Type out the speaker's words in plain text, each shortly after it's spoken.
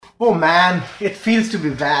Oh man, it feels to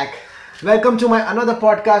be back. Welcome to my another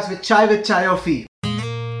podcast with Chai or Fee.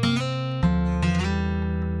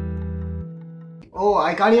 Oh,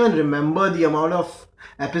 I can't even remember the amount of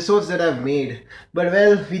episodes that I've made. But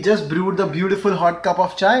well, we just brewed the beautiful hot cup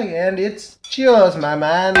of chai and it's cheers, my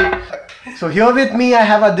man. So here with me I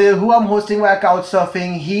have Adil, who I'm hosting via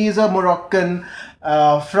Couchsurfing. He is a Moroccan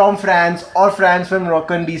from France, or France from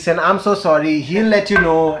Moroccan descent. I'm so sorry. He'll let you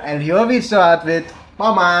know. And here we start with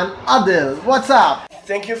my man Adil. What's up?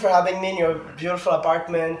 Thank you for having me in your beautiful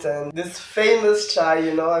apartment and this famous chai,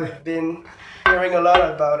 I've been hearing a lot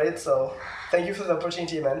about it, so thank you for the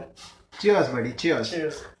opportunity, man. Cheers, buddy. Cheers.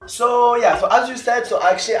 Cheers. So as you said,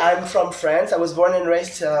 actually I'm from France. I was born and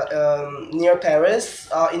raised near Paris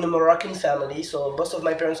in a Moroccan family, so most of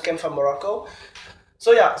my parents came from Morocco.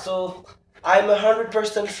 So I'm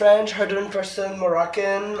 100% French, 100%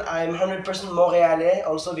 Moroccan. I'm 100% Montrealais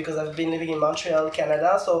also because I've been living in Montreal,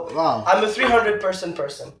 Canada. So wow. I'm a 300%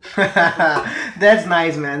 person. That's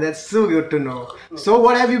nice, man. That's so good to know. So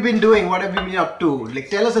what have you been doing? What have you been up to? Like,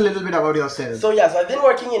 tell us a little bit about yourself. So I've been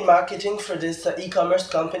working in marketing for this e-commerce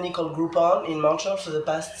company called Groupon in Montreal for the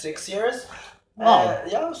past 6 years.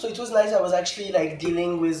 Wow. So it was nice. I was actually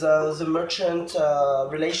dealing with the merchant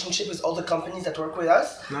relationship with all the companies that work with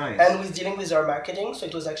us. Nice. And with dealing with our marketing, so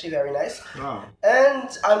it was actually very nice. Wow. And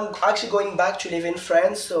I'm actually going back to live in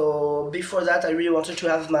France, so before that I really wanted to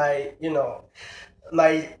have my,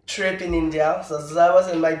 my trip in India. So that was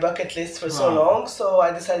in my bucket list for so long, so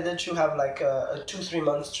I decided to have a 2-3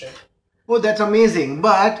 months trip. Oh, that's amazing.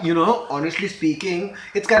 But, honestly speaking,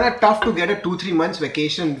 it's kind of tough to get a 2-3 months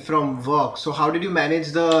vacation from work. So how did you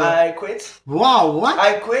manage I quit. Wow, what?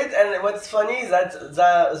 I quit, and what's funny is that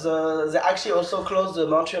they actually also closed the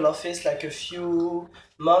Montreal office a few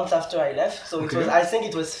months after I left. So I think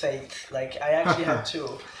it was fate. I actually had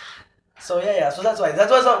to. So so that's why.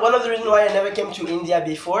 That was one of the reasons why I never came to India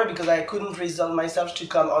before, because I couldn't resolve myself to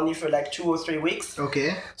come only for 2 or 3 weeks.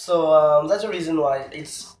 Okay. So that's the reason why.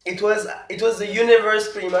 It was the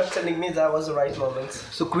universe pretty much telling me that was the right moment.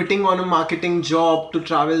 So quitting on a marketing job to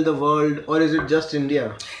travel the world, or is it just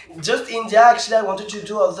India? Just India. Actually, I wanted to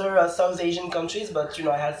do other South Asian countries, but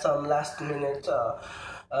I had some last minute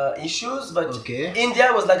issues, but India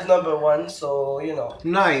was number one, so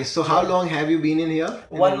Nice. So how long have you been in here?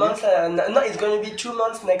 1 month, no, it's going to be 2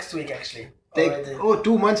 months next week actually.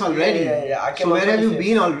 2 months already? Yeah. So where have you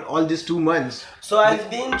been all these 2 months? So I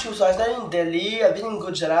started in Delhi, I've been in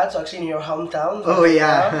Gujarat, so actually in your hometown. Oh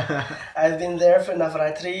yeah. I've been there for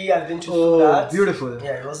Navratri, I've been to Surat. Oh, beautiful.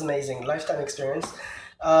 Yeah, it was amazing, lifetime experience.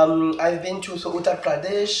 I've been to Uttar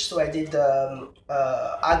Pradesh, so I did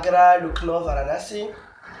Agra, Lucknow, Varanasi.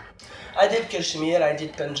 I did Kashmir, I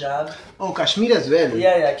did Punjab. Oh, Kashmir as well?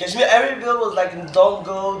 Yeah. Kashmir, every bill was don't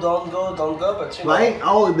go, but Why?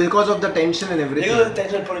 Oh, because of the tension and everything. Because of the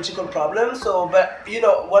tension and political problems. So, but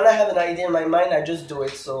when I have an idea in my mind, I just do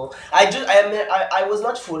it. So, I was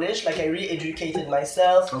not foolish. I re-educated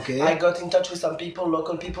myself. Okay. I got in touch with some people,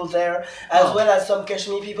 local people there, as well as some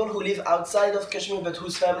Kashmir people who live outside of Kashmir, but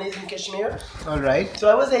whose family is in Kashmir. Alright. So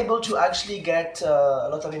I was able to actually get a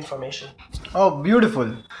lot of information. Oh,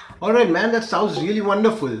 beautiful. Alright, man, that sounds really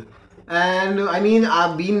wonderful. And I mean,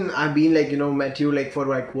 I've been met you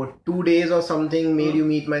for 2 days or something, made you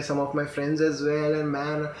meet some of my friends as well, and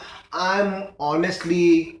man, I'm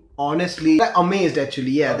honestly amazed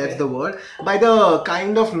actually, that's the word, by the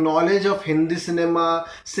kind of knowledge of Hindi cinema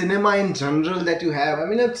in general that you have. I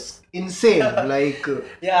mean, it's insane.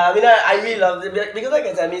 Yeah, I mean, I really love it because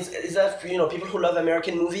I said, it's that people who love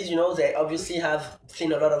American movies, they obviously have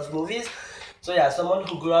seen a lot of movies. So someone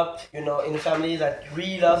who grew up, in a family that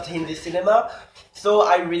really loved Hindi cinema. So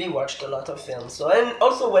I really watched a lot of films. So, and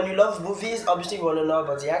also when you love movies, obviously you want to know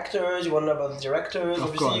about the actors, you want to know about the directors. Of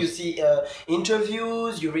obviously course. You see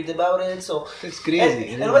interviews, you read about it. So it's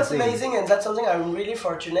crazy. And what's amazing, and that's something I'm really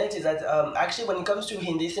fortunate, is that actually when it comes to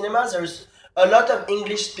Hindi cinema, there's a lot of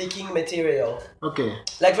English-speaking material. Okay.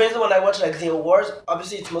 For instance, when I watch the awards,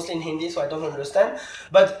 obviously it's mostly in Hindi, so I don't understand.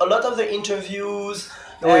 But a lot of the interviews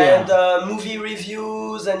movie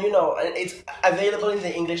reviews, and it's available in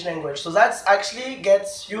the English language. So that's actually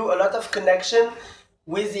gets you a lot of connection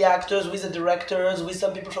with the actors, with the directors, with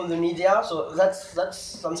some people from the media. So that's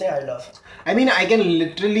something I love. I mean, I can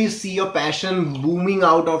literally see your passion booming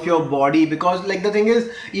out of your body, because the thing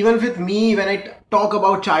is, even with me, when talk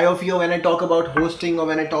about Chayofi, or when I talk about hosting, or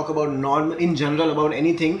when I talk about normal in general about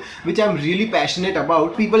anything which I'm really passionate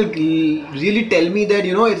about, people really tell me that,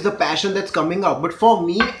 you know, it's the passion that's coming up. But for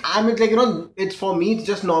me, it's like, you know, it's for me, it's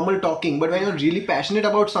just normal talking. But when you're really passionate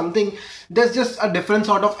about something, there's just a different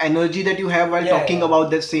sort of energy that you have while talking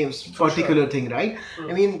about that same particular thing, right?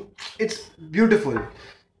 I mean, it's beautiful.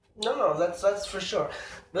 No, that's for sure.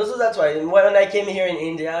 Also, that's why when I came here in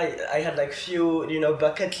India, I had like few, you know,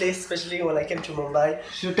 bucket lists, especially when I came to Mumbai.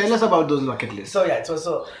 So tell us about those bucket lists. So yeah,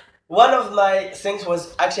 so one of my things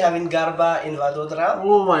was actually having Garba in Vadodara.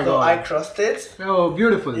 Oh my god! So I crossed it. Oh,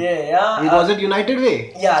 beautiful. Yeah. Was it United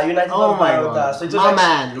Way? Yeah, United Way. Oh my god! So it was my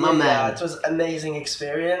man. Yeah, it was amazing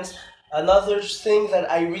experience. Another thing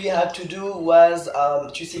that I really had to do was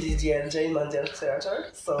to see the DLJ in Mandir Theatre.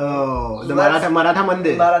 So the Maratha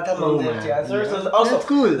Mandir. Maratha Mandir Theatre. Yeah. So also, that's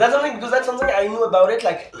cool. That's something I knew about it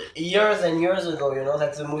like years and years ago. You know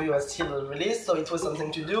that the movie was still released, so it was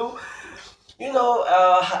something to do. You know,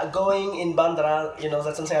 going in Bandra, you know,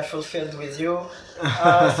 that's something I fulfilled with you.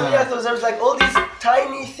 So there's like all these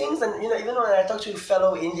tiny things, and you know, even when I talk to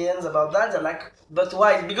fellow Indians about that, they're like, but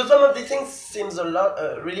why? Because some of these things seems a lot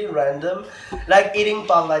really random, like eating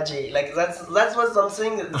pav bhaji. Like that was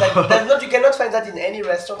something that you cannot find that in any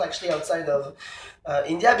restaurant actually outside of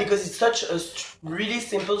India, because it's such a really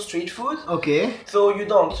simple street food. Okay. So you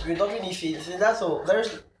don't really feel that. So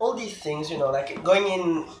there's all these things, you know, like going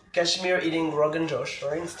in Kashmir eating Rogan Josh,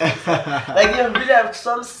 for instance. Like you really have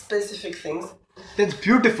some specific things. That's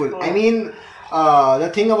beautiful. I mean,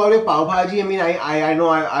 the thing about your pav bhaji, I mean, I know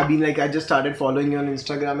I've been like, I just started following you on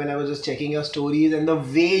Instagram, and I was just checking your stories, and the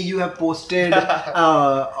way you have posted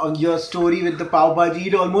on your story with the pav bhaji,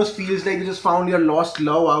 it almost feels like you just found your lost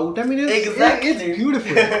love out. I mean, it's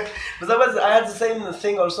beautiful. But I had the same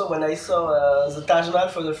thing also when I saw the Taj Mahal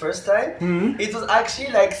for the first time. Mm-hmm. It was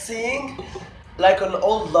actually like seeing like an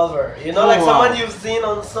old lover, you know, someone you've seen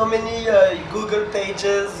on so many Google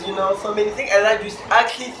pages, you know, so many things, and like you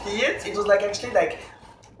actually see it. It was like actually like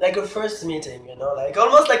a first meeting, you know, like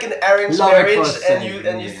almost like an arranged marriage,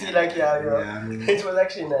 and you see like I mean, it was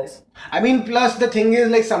actually nice. I mean, plus the thing is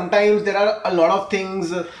like sometimes there are a lot of things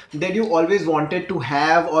that you always wanted to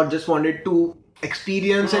have or just wanted to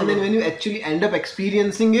experience, and then when you actually end up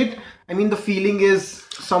experiencing it, I mean, the feeling is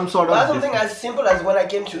some sort of. That's something as simple as when I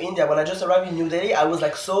came to India. When I just arrived in New Delhi, I was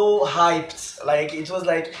like so hyped. Like it was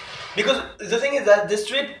like, because the thing is that this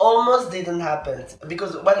trip almost didn't happen.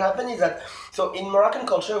 Because what happened is that, so in Moroccan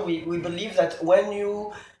culture, we believe that when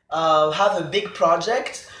you have a big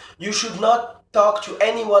project, you should not talk to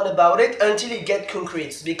anyone about it until you get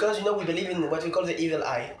concrete. Because, you know, we believe in what we call the evil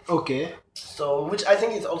eye. Okay. So, which I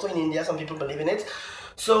think is also in India, some people believe in it.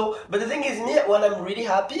 So, but the thing is, me, when I'm really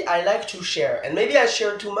happy, I like to share. And maybe I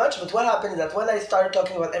share too much, but what happened is that when I started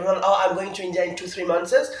talking about everyone, I'm going to India in 2-3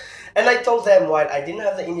 months, and I told them, while I didn't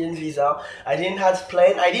have the Indian visa, I didn't have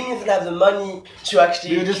plane, I didn't even have the money to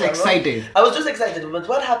actually. You were just travel. Excited. I was just excited, but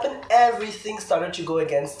what happened? Everything started to go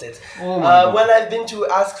against it. Oh my God. When I've been to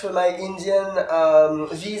ask for my Indian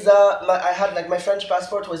visa, I had like my French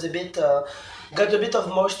passport was got a bit of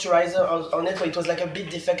moisturizer on it, so it was like a bit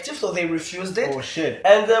defective, so they refused it. Oh shit.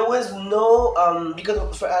 And there was no,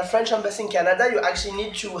 because for a French embassy in Canada, you actually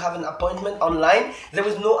need to have an appointment online. There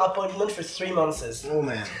was no appointment for 3 months. Oh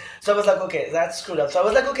man. So I was like, okay, that's screwed up. So I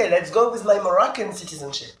was like, okay, let's go with my Moroccan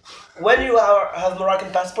citizenship. When you have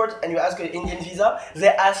Moroccan passport and you ask an Indian visa, they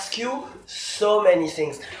ask you so many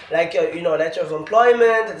things, like letter of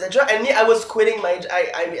employment, etc. And me, I was quitting my,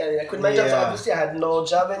 I quit my job, so obviously I had no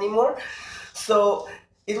job anymore. So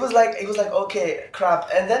it was like okay, crap.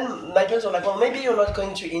 And then my parents were like, well, maybe you're not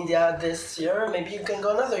going to India this year, maybe you can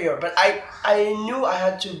go another year. But I knew I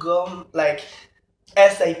had to go like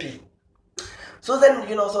ASAP. So then,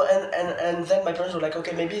 and then my parents were like,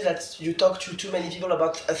 okay, maybe that's you talk to too many people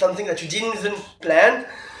about something that you didn't even plan.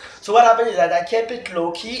 So what happened is that I kept it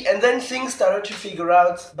low key, and then things started to figure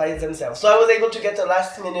out by themselves. So I was able to get a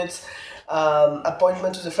last minute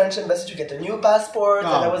appointment to the French embassy to get a new passport,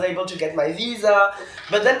 and I was able to get my visa.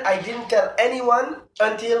 But then I didn't tell anyone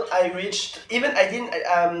until I reached. Even I didn't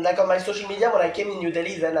like on my social media when I came in New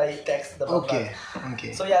Delhi. Then I texted about that.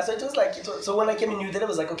 Okay. So yeah, so it was like so when I came in New Delhi, I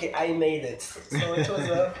was like, okay, I made it. So it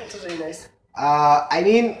was really nice. I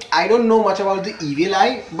mean, I don't know much about the evil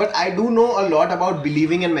eye, but I do know a lot about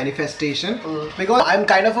believing and manifestation because I'm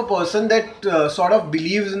kind of a person that sort of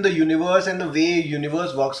believes in the universe and the way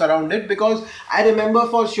universe works around it. Because I remember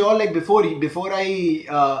for sure, like before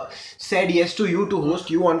I said yes to you to host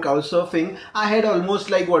you on Couchsurfing, I had almost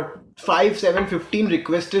like what 5, 7, 15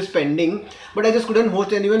 requests is pending, but I just couldn't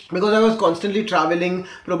host anyone because I was constantly traveling,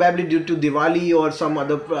 probably due to Diwali or some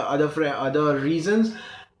other reasons.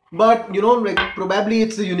 But like probably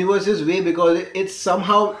it's the universe's way because it's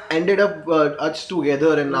somehow ended up us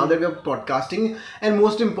together, and now that we're podcasting, and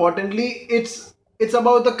most importantly, it's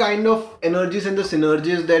about the kind of energies and the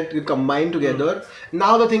synergies that you combine together.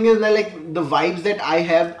 Now the thing is that like the vibes that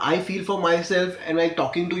I feel for myself, and like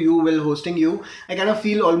talking to you while hosting you, I kind of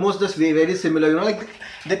feel almost this way, very similar. Like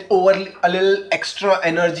that over a little extra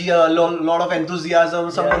energy, a lot of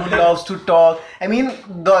enthusiasm, someone who loves to talk. I mean,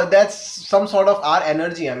 that's some sort of our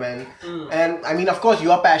energy, I mean. And I mean, of course,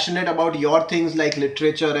 you are passionate about your things like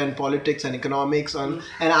literature and politics and economics, and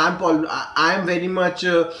I'm very much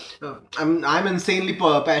I'm insanely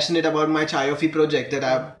passionate about my Chayofi project that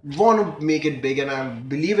I want to make it big, and I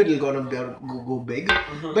believe it will gonna go big.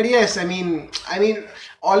 But yes, I mean,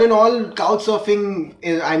 all in all, Couchsurfing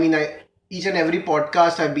is. I mean, each and every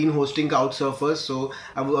podcast I've been hosting Couchsurfers, so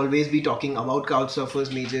I will always be talking about Couchsurfers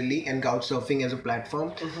majorly and Couchsurfing as a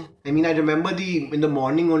platform. I mean, I remember in the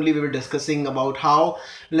morning only we were discussing about how,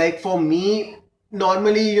 like, for me,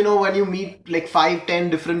 normally, when you meet like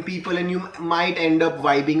 5-10 different people, and you might end up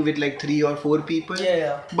vibing with like 3 or 4 people.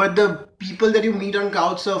 But the people that you meet on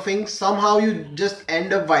Couchsurfing, somehow you just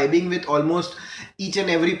end up vibing with almost each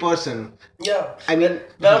and every person. I mean,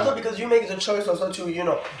 but also because you make the choice also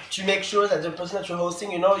to make sure that the person that you're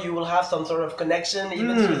hosting, you will have some sort of connection,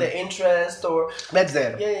 even through the interest or that's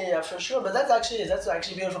there. Yeah, for sure. But that's actually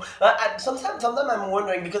beautiful. Sometimes I'm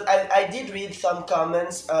wondering, because I did read some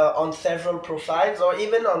comments on several profiles or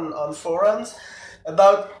even on forums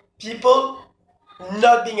about people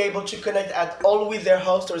not being able to connect at all with their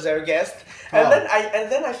host or their guest, and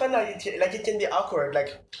then I find that it can be awkward.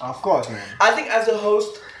 Like, of course, man. I think as a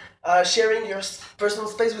host, sharing your personal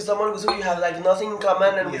space with someone with who you have like nothing in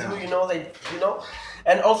common, and with who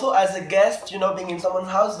and also as a guest, being in someone's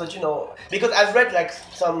house, but because I've read like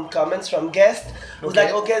some comments from guests who's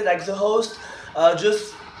like, okay, like the host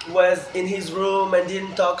just was in his room and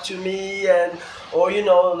didn't talk to me, or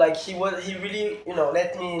like he really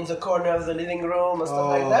let me in the corner of the living room or stuff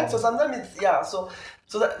like that. So sometimes it's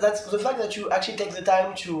so that's the fact that you actually take the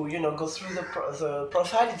time to go through the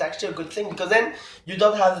profile is actually a good thing, because then you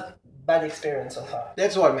don't have bad experience so far.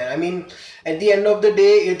 That's what, man. I mean, at the end of the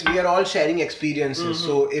day, we are all sharing experiences.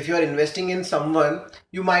 So if you are investing in someone,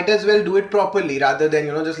 you might as well do it properly rather than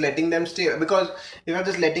just letting them stay. Because if you're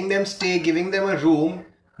just letting them stay, giving them a room,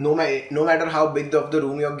 no matter how big of the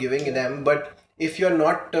room you're giving them, but if you're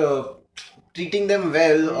not treating them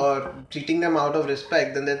well or treating them out of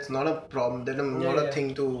respect, then that's not a problem. That's not a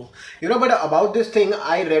thing to But about this thing,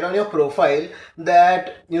 I read on your profile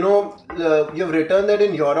that you've written that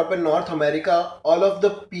in Europe and North America, all of the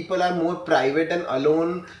people are more private and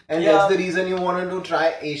alone, and that's the reason you wanted to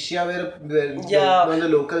try Asia, where the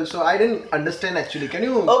local. So I didn't understand actually. Can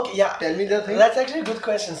you tell me the thing? That's actually a good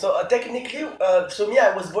question. So technically, so me,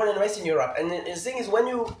 I was born and raised in Europe, and the thing is,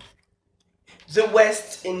 the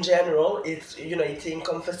West in general, it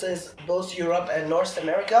encompasses both Europe and North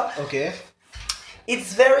America. Okay.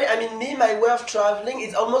 It's very, my way of traveling,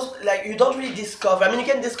 it's almost like you don't really discover. You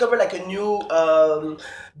can discover like a new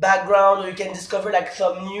background, or you can discover like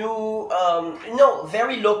some new,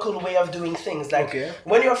 very local way of doing things. Like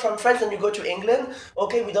when you're from France and you go to England,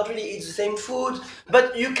 we don't really eat the same food,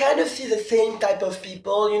 but you kind of see the same type of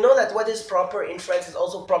people. You know that what is proper in France is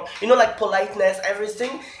also proper. Like politeness,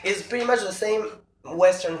 everything is pretty much the same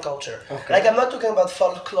Western culture. Like, I'm not talking about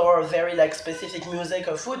folklore or very like specific music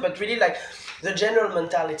or food, but really like the general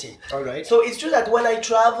mentality. Alright. So it's true that when I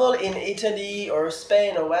travel in Italy or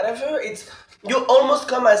Spain or whatever, you almost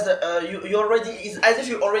come as it's as if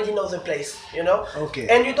you already know the place,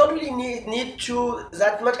 and you don't really need to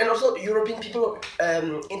that much. And also European people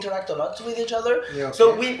interact a lot with each other.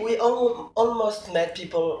 So we almost met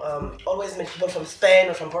people, always met people from Spain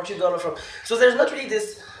or from Portugal so there's not really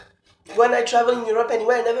this. When I travel in Europe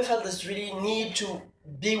anyway, I never felt this really need to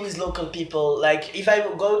be with local people. Like, if I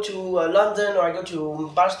go to London or I go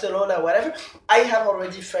to Barcelona or whatever, I have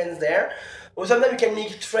already friends there. Or sometimes you can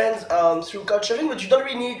make friends through Couchsurfing, but you don't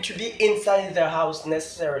really need to be inside their house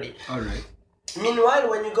necessarily. Alright. Meanwhile,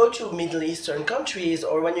 when you go to Middle Eastern countries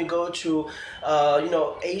or when you go to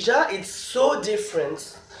Asia, it's so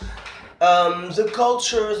different. the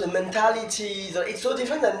culture, the mentality, it's so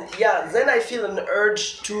different, and yeah, then I feel an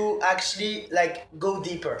urge to actually like go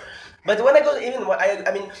deeper. But when I go, even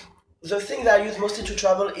I mean, the thing that I use mostly to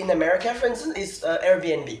travel in America, for instance, is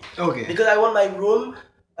Airbnb. Okay. Because I want my room,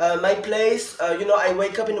 my place. I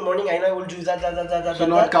wake up in the morning. I know I will do that. So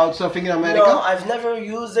not couch surfing in America? No, I've never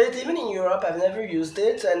used it. Even in Europe, I've never used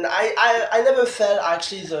it, and I never felt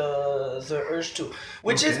actually the urge to.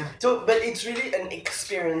 Which is but it's really an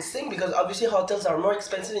experience thing, because obviously hotels are more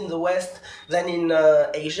expensive in the West than in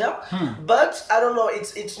Asia. But I don't know.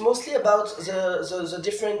 It's mostly about the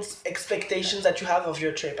different expectations that you have of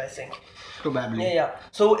your trip, I think. Probably. Yeah.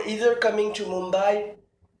 So either coming to Mumbai,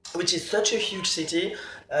 which is such a huge city,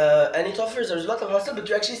 and it offers, there's a lot of hostels, but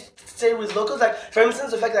you actually stay with locals. Like, for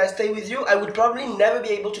instance, the fact that I stay with you, I would probably never be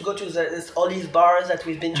able to go to this Olive bars that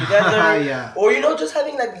we've been together. Yeah. Or, just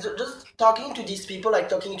having, like, just talking to these people, like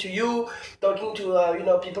talking to you, talking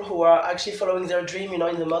to, people who are actually following their dream,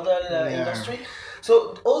 in the model industry.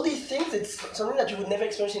 So all these things, it's something that you would never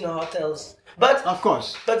experience in hotels. But, of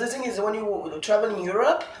course. But the thing is, when you travel in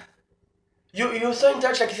Europe, you're so in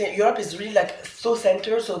touch, like you say, Europe is really like so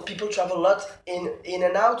centered, so people travel a lot in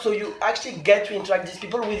and out, so you actually get to interact with these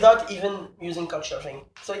people without even using couchsurfing.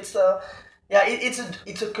 So it's a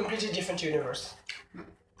completely different universe.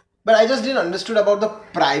 But I just didn't understood about the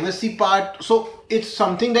privacy part. So it's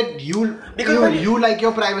something that you like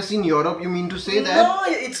your privacy in Europe. You mean to say that? No,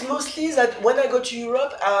 it's mostly that when I go to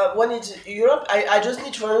Europe, I just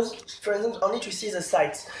need, for instance, only to see the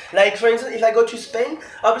sights. Like, for instance, if I go to Spain,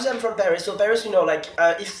 obviously I'm from Paris. So Paris,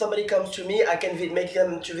 if somebody comes to me, I can make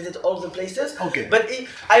them to visit all the places. Okay. But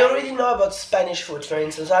I already know about Spanish food, for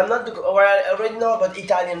instance. Or I already know about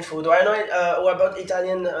Italian food, or I know or about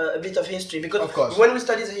Italian a bit of history, because of course, when we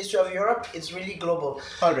study the history of Europe, it's really global.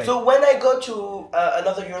 All right. So when I go to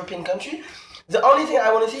another European country, the only thing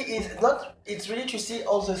I want to see it's really to see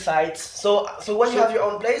all the sites. So when you have your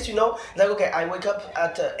own place, like, okay, I wake up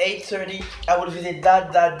at 8:30, I will visit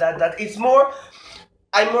that. It's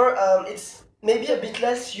maybe a bit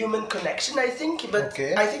less human connection, I think, but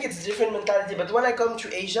I think it's different mentality. But when I come to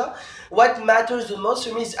Asia, what matters the most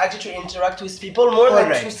for me is actually to interact with people more than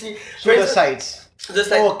to see. So the sites. The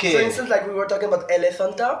sites. Okay. For instance, like we were talking about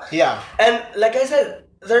Elephanta. Yeah. And like I said,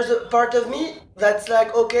 there's a part of me that's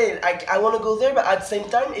like, okay, I want to go there, but at the same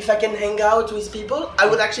time, if I can hang out with people, I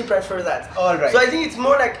would actually prefer that. All right. So I think it's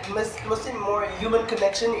more like mostly more human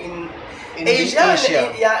connection in Asia.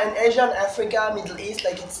 And Asia and Africa, Middle East,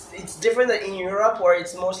 like it's different than in Europe, where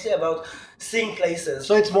it's mostly about seeing places.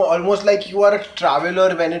 So it's more almost like you are a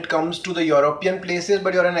traveler when it comes to the European places,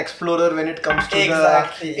 but you're an explorer when it comes to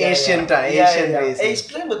the Asian places.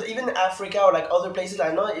 Asian, but even Africa or like other places,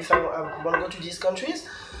 I know if I want to go to these countries,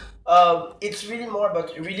 it's really more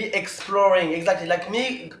about really exploring. Exactly, like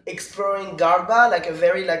me exploring Garba, like a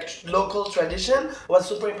very like local tradition, was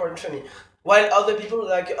super important for me. While other people were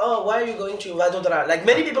like, oh, why are you going to Vadodara? Like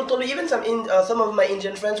many people told me, even some of my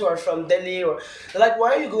Indian friends who are from Delhi, or they're like,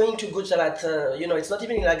 why are you going to Gujarat? It's not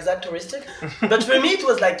even like that touristic. But for me, it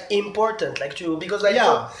was like important, like because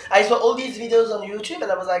I saw all these videos on YouTube,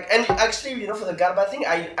 and I was like, and actually, for the Garba thing,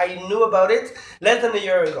 I knew about it less than a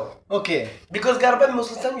year ago. Okay. Because Garba, most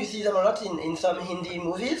of the time, you see them a lot in some Hindi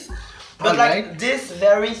movies. But like this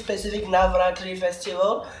very specific Navratri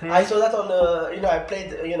festival, I saw that on I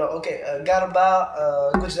played,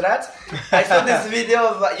 Garba, Gujarat. I saw this video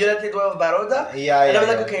of United Way of Baroda. And I was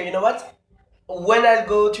like, okay, you know what? When I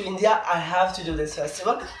go to India, I have to do this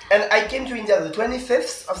festival. And I came to India the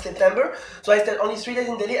 25th of September. So I stayed only 3 days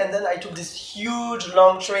in Delhi, and then I took this huge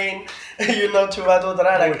long train, to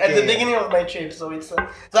Vadodara, at the beginning of my trip. So it's so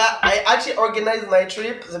I actually organized my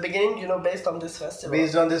trip the beginning, based on this festival.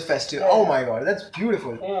 Based on this festival. Yeah. Oh my God, that's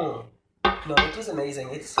beautiful. No, it was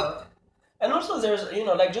amazing. It's and also there's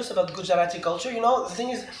like just about Gujarati culture. The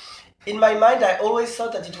thing is, in my mind, I always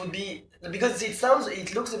thought that it would be, because it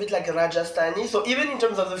looks a bit like Rajasthani. So even in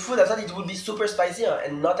terms of the food, I thought it would be super spicy,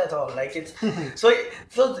 and not at all. Like it's so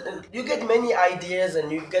you get many ideas,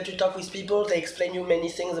 and you get to talk with people. They explain you many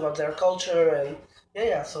things about their culture, and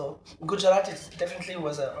So Gujarat definitely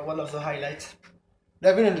was one of the highlights.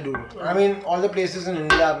 Definitely do. I mean, all the places in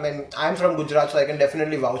India, I'm from Gujarat, so I can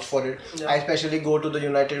definitely vouch for it. Yeah. I especially go to the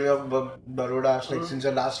United Way of Baroda since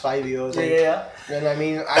the last 5 years. And I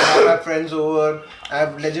mean, I have my friends over. I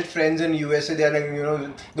have legit friends in USA. They are like,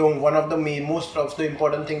 one of the most of the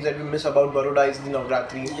important things that we miss about Baroda is the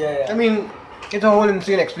Navratri. I mean, it's a whole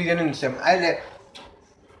insane experience in itself.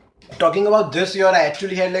 Talking about this year, I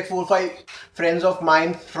actually had like 4 or 5 friends of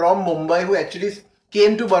mine from Mumbai who actually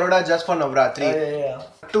came to Baroda just for Navratri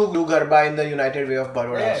to do Garba in the United Way of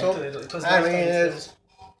Baroda. So it was I mean,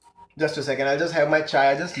 Just a second, I'll just have my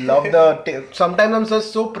chai. I just love the sometimes I'm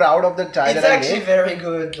so proud of the chai It's that I actually make. very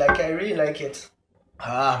good. Like I really like it.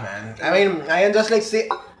 Man. I mean, I can just like say,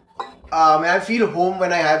 I feel home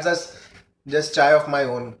when I have just chai of my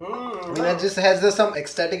own. I mean, it just has some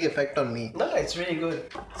ecstatic effect on me. No, it's really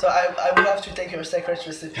good. So I will have to take your secret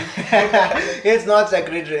recipe. It's not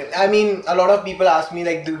secret. I mean, a lot of people ask me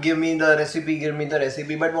like to give me the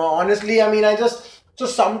recipe. But honestly, I mean, so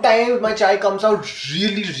sometimes my chai comes out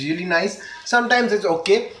really, really nice. Sometimes it's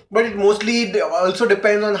okay, but it mostly also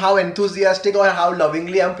depends on how enthusiastic or how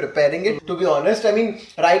lovingly I'm preparing it. To be honest, I mean,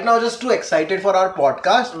 right now just too excited for our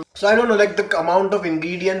podcast. So I don't know, like the amount of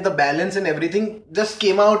ingredients, the balance and everything just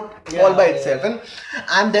came out all by itself. And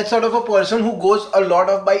I'm that sort of a person who goes a lot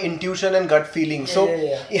of by intuition and gut feeling. So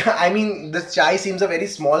yeah, I mean, this chai seems a very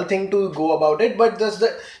small thing to go about it, but just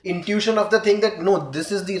the intuition of the thing that no,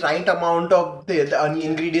 this is the right amount of the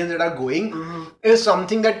ingredients that are going is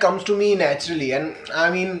something that comes to me naturally. And I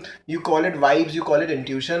mean, you call it vibes, you call it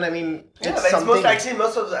intuition. I mean, it's something.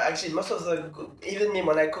 Most of the even me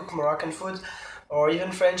when I cook Moroccan food or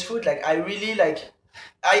even French food, like I really like.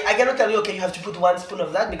 I cannot tell you, okay, you have to put 1 spoon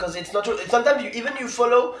of that because it's not true. Sometimes you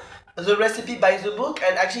follow the recipe by the book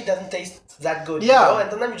and actually it doesn't taste that good. Yeah. You know? And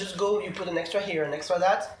sometimes you just go, you put an extra here, an extra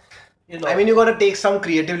that. You know. I mean, you gotta take some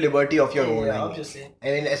creative liberty of your own. Yeah, obviously. I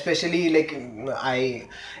mean, especially like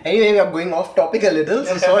Anyway, we are going off topic a little,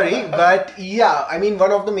 so sorry. But yeah, I mean,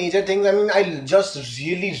 one of the major things. I mean, I just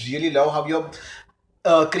really, really love how you're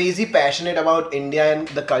crazy passionate about India and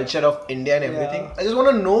the culture of India and everything. I just want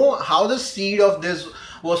to know how the seed of this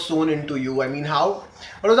was sown into you. I mean,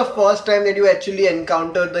 what was the first time that you actually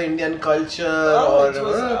encountered the Indian culture?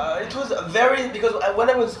 It was very, because when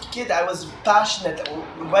I was a kid, I was passionate.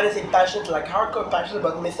 When I say passionate, like hardcore passionate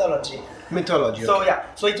about mythology. So yeah,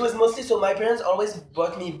 so it was mostly, so my parents always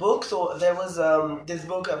bought me books. So there was this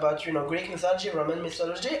book about Greek mythology, Roman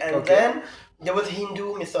mythology, and then there was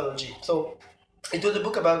Hindu mythology. So it was a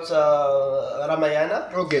book about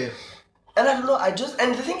Ramayana. Okay. And I don't know,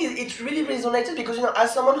 and the thing is, it really resonated because,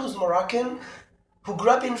 as someone who's Moroccan, who grew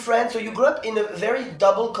up in France, so you grew up in a very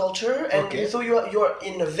double culture, and so you're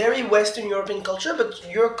in a very Western European culture, but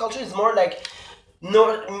your culture is more like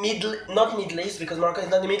not Middle East, because Morocco is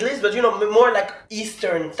not the Middle East, but more like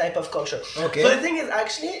Eastern type of culture. Okay. So the thing is,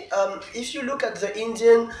 actually, if you look at the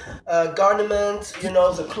Indian garments,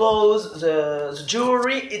 the clothes, the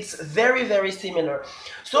jewelry, it's very, very similar.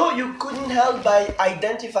 So you couldn't help by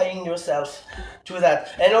identifying yourself to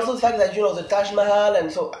that, and also the fact that the Taj Mahal,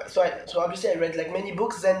 and so obviously I read like many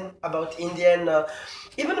books then about Indian,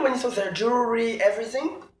 even when you saw their jewelry,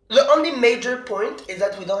 everything. The only major point is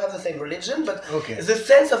that we don't have the same religion, but the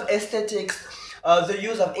sense of aesthetics, the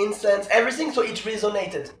use of incense, everything, so it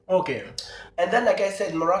resonated. Okay. And then, like I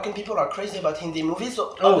said, Moroccan people are crazy about Hindi movies.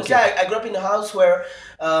 So obviously I grew up in a house where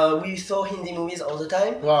we saw Hindi movies all the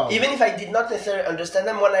time. Wow. Even if I did not necessarily understand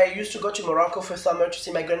them, when I used to go to Morocco for summer to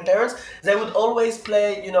see my grandparents, they would always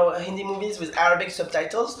play, Hindi movies with Arabic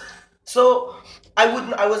subtitles. So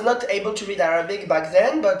I was not able to read Arabic back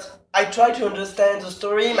then, but I tried to understand the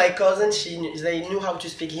story. My cousin, they knew how to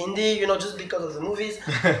speak Hindi, just because of the movies.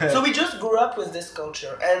 So we just grew up with this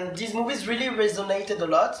culture, and these movies really resonated a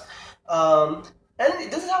lot.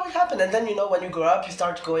 And this is how it happened. And then, when you grow up, you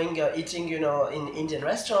start going eating, in Indian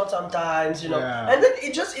restaurants sometimes, and then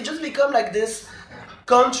it just become like this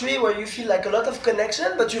country where you feel like a lot of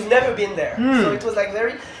connection, but you've never been there. So it was like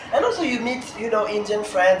and also you meet, Indian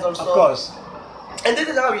friends also. Of course. And this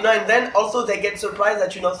is how, and then also they get surprised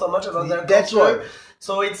that you know so much about their culture. That's what.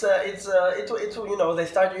 So it's they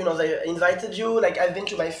start, they invited you. Like I've been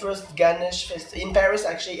to my first Ganesh fest in Paris.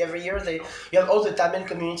 Actually, every year you have all the Tamil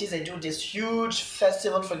communities. They do this huge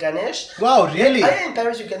festival for Ganesh. Wow, really? In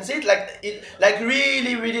Paris, you can see it. Like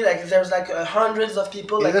really, really, like there's like hundreds of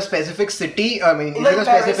people. Is like it a specific city? I mean, is it a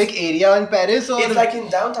specific area in Paris, or it's like in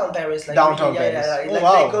downtown Paris? Like downtown really, Paris. Yeah. Oh, like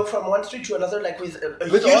wow. they go from one street to another, like with a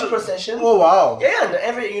huge procession. Oh wow. Yeah, and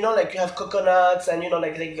every like you have coconuts, and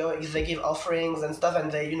like they give offerings and stuff, and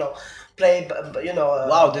they play,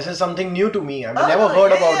 wow, this is something new to me. I've never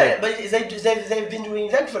heard about it. But they've been doing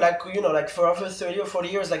that for like for over 30 or 40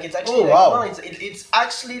 years. Like it's actually it's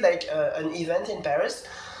actually like an event in Paris.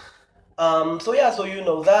 So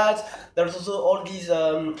that there's also all these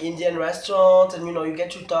Indian restaurants, and you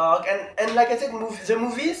get to talk, and like I said, the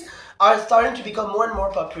movies are starting to become more and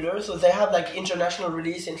more popular. So they have like international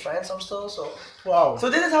release in France also. So wow. So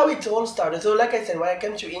this is how it all started. So like I said, when I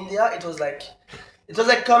came to India, it was like It was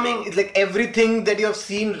like coming. It's like everything that you have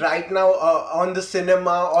seen right now on the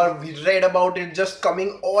cinema or we read about it, just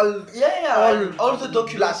coming all all the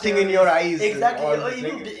documentaries blasting in your eyes.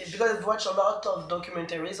 Exactly. Because I've watched a lot of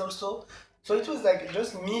documentaries also. So it was like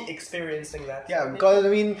just me experiencing that. Yeah, because I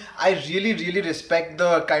mean, I really, really respect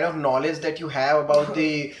the kind of knowledge that you have about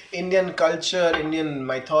the Indian culture, Indian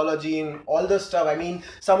mythology, and all the stuff. I mean,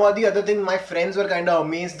 some of the other thing, my friends were kind of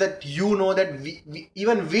amazed that you know that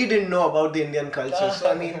even we didn't know about the Indian culture. So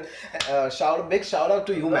I mean, big shout out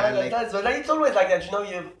to you, man. Like it's always like that, you know.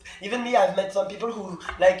 Even me, I've met some people who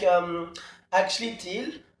like actually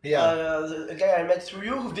Till. Yeah. The guy I met through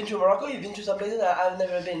you, who've been to Morocco, you've been to some places that I've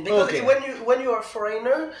never been. Because when you're a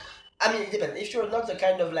foreigner, I mean, it depends. If you're not the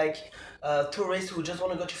kind of like tourist who just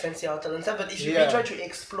want to go to fancy hotel and stuff, but if you really try to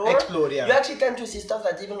explore, you actually tend to see stuff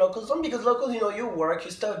that even locals don't. Because locals, you know, you work, you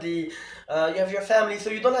study, you have your family, so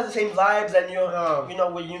you don't have the same vibes, and you know,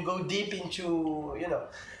 when you go deep into, you know,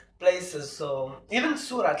 places. So even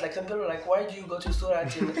Surat, like some people are like, why do you go to Surat?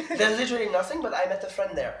 There's literally nothing, but I met a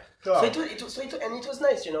friend there. So it was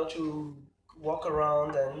nice, you know, to walk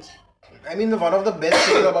around. And I mean, one of the best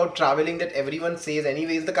things about traveling that everyone says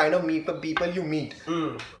anyway is the kind of people you meet.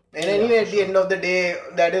 And anyway, at the end of the day,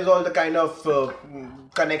 that is all the kind of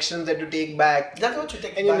connections that you take back. That's what you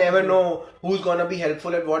take and back. You never know who's gonna be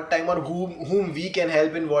helpful at what time or whom we can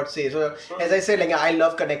help in what say. So as I said, like I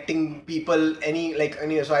love connecting people.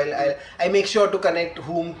 So I make sure to connect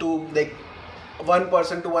whom to like one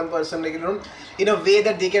person to one person, like, you know, in a way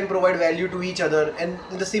that they can provide value to each other. And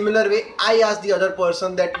in the similar way, I ask the other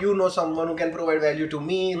person that, you know, someone who can provide value to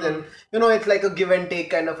me. Then, you know, it's like a give and take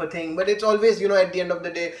kind of a thing. But it's always, you know, at the end of the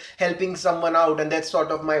day, helping someone out, and that's sort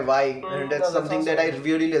of my vibe. And that's something that I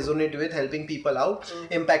really resonate with, helping people out,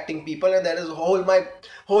 impacting people. And that is my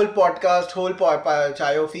whole podcast, whole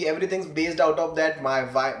Chayofi, everything's based out of that, my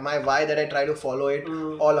why that I try to follow it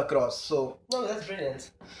all across. So no, that's brilliant.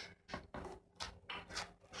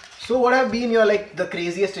 So what have been your, like, the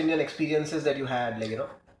craziest Indian experiences that you had, like, you know?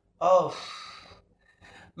 Oh,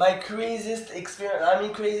 my craziest experience. I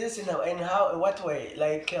mean, craziest in what way?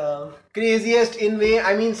 Like craziest in way,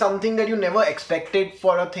 I mean, something that you never expected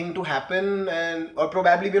for a thing to happen, or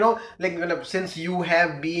probably, you know, like, since you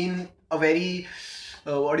have been a very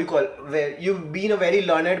where you've been a very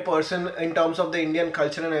learned person in terms of the Indian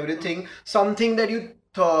culture and everything, something that you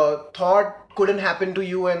thought couldn't happen to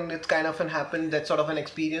you and it's kind of happened, that sort of an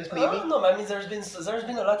experience maybe? No, I mean there's been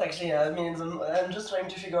a lot actually. I mean, I'm just trying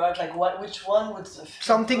to figure out like which one would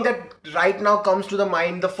something that right now comes to the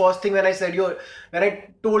mind. The first thing when I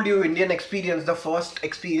told you Indian experience, the first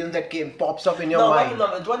experience that pops up in your mind.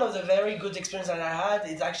 But one of the very good experiences that I had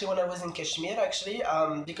is actually when I was in Kashmir actually,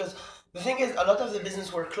 because the thing is, a lot of the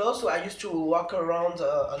business were closed, so I used to walk around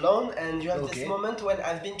alone, and you have this moment when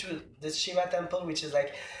I've been to this Shiva temple, which is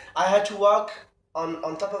like, I had to walk on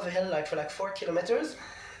top of a hill like for like 4 kilometers,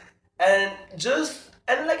 and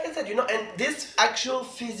like I said, you know, and this actual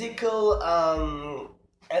physical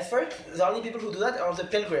effort, the only people who do that are the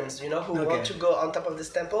pilgrims, you know, who want to go on top of this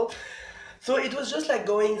temple. So it was just like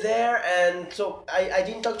going there, and so I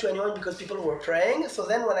didn't talk to anyone because people were praying. So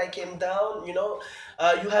then when I came down, you know,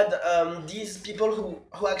 you had these people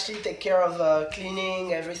who actually take care of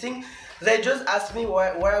cleaning everything. They just asked me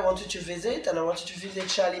where I wanted to visit, and I wanted to visit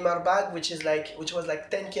Shalimar Bagh, which was like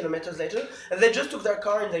 10 kilometers later. And they just took their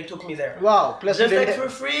car and they took me there. Wow! Plus just like for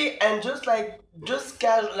free, and just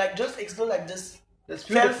explain like this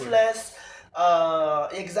selfless.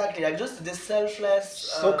 Exactly, like just this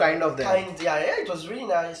selfless. So kind of them. Yeah, it was really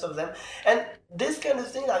nice of them. And this kind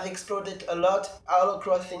of thing I've explored it a lot all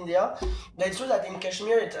across India. But it's true that in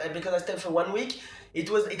Kashmir, because I stayed for 1 week, it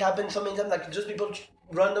happened so many times, like just people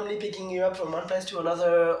randomly picking you up from one place to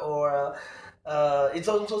another, or it's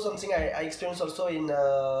also something I experienced also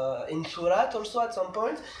in Surat also at some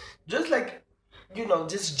point. Just like, you know,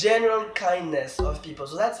 this general kindness of people.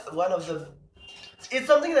 So that's one of the. It's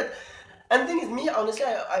something that. And the thing is, me, honestly,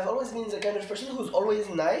 I've always been the kind of person who's always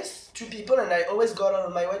nice to people, and I always go out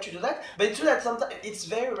of my way to do that. But it's true that sometimes it's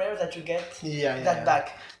very rare that you get that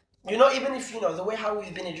back. You know, even if, you know, the way how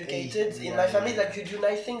we've been educated in my family, like you do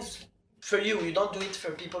nice things for you. You don't do it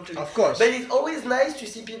for people to do. Of course. But it's always nice to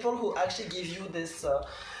see people who actually give you this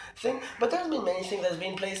thing. But there's been many things. There's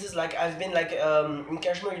been places like I've been like in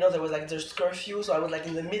Kashmir, you know, there was like there's curfew, so I was like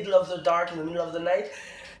in the middle of the dark, in the middle of the night.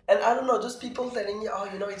 And I don't know, just people telling me, oh,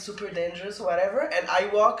 you know, it's super dangerous, whatever. And I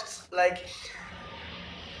walked like,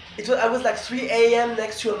 I was like 3 a.m.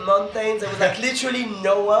 next to a mountain. There was like literally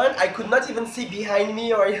no one. I could not even see behind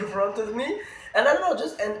me or in front of me. And I don't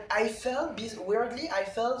know, and I felt, weirdly, I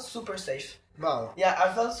felt super safe. Wow. Yeah,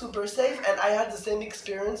 I felt super safe, and I had the same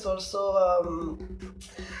experience also.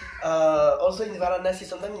 Also in Varanasi,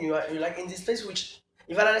 sometimes you're like in this place which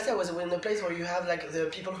in Varanasi I was in a place where you have like the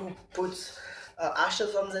people who put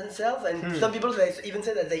ashes on themselves, and some people they even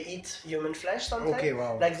say that they eat human flesh sometimes. Okay,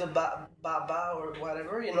 wow. Like the Baba or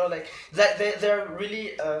whatever, you know, like that they're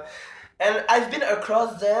really. And I've been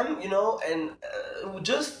across them, you know, and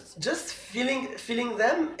just feeling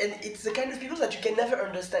them, and it's the kind of people that you can never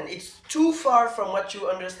understand. It's too far from what you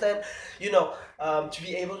understand, you know, to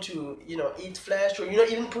be able to, you know, eat flesh, or, you know,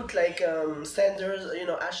 even put like cinders, you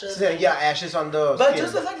know, ashes. Yeah, ashes on the But skin.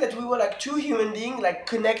 just the fact that we were like two human beings, like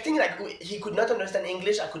connecting, like he could not understand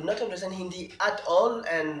English, I could not understand Hindi at all,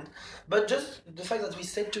 but just the fact that we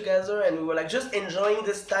sat together and we were like just enjoying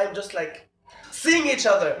this time, just like seeing each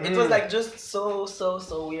other. It was like just so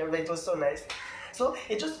weird. It was so nice. So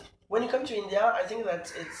it just, when you come to India, I think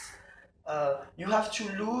that it's you have to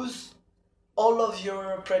lose all of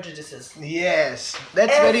your prejudices. Yes,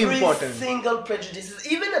 that's very important. Every single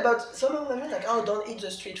prejudices, even about some of them are like, oh, don't eat the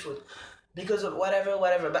street food because of whatever.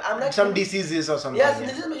 But I'm like, some diseases or something. Yes,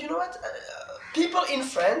 yeah. But you know what? People in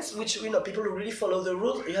France, which, you know, people who really follow the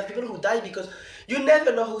rules, you have people who die because you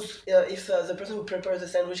never know who's if the person who prepares the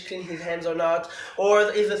sandwich clean his hands or not, or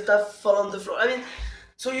if the stuff fall on the floor. I mean,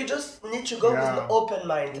 so you just need to go with an open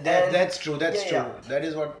mind. That's true. That's true. Yeah. That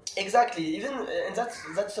is what. Exactly. Even and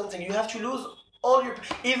that's something you have to lose all your,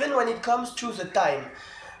 even when it comes to the time.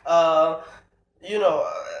 You know,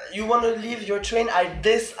 you want to leave your train at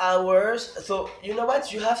this hours, so you know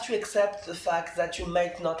what, you have to accept the fact that you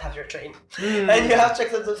might not have your train. And you have to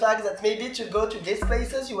accept the fact that maybe to go to these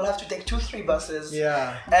places you will have to take 2-3 buses.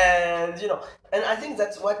 Yeah. And you know, and I think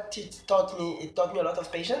that's what it taught me. It taught me a lot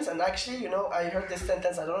of patience. And actually, you know, I heard this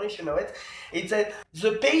sentence, I don't know if you know it. It said,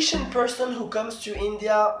 the patient person who comes to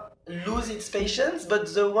India lose its patience, but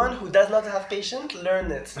the one who does not have patience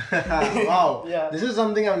learn it. Wow. Yeah. This is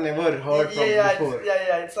something I've never heard from before.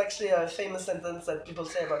 It's actually a famous sentence that people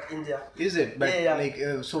say about India. Is it? But like,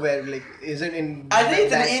 so where, like, is it in? I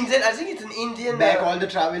think it's an Indian. Back all the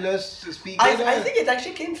travelers speak. I think it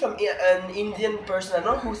actually came from an Indian person. I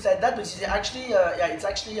don't know who said that, but it's actually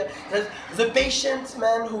the patient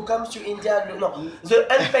man who comes to India. No, the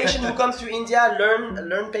impatient who comes to India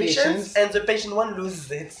learn patience, and the patient one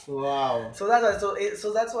loses it. Wow. So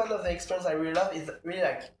that's one of the experience I really love, is really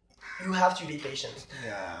like, you have to be patient.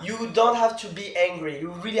 Yeah. You don't have to be angry.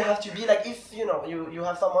 You really have to be like, if you know you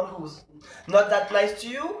have someone who's not that nice to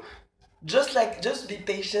you, just be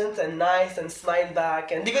patient and nice and smile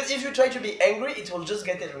back. And because if you try to be angry, it will just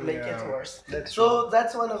make it worse. That's so true.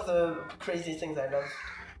 That's one of the crazy things I love.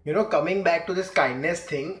 You know, coming back to this kindness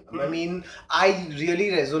thing, I mean, I really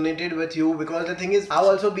resonated with you, because the thing is, I've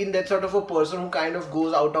also been that sort of a person who kind of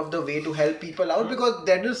goes out of the way to help people out, because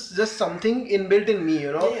that is just something inbuilt in me,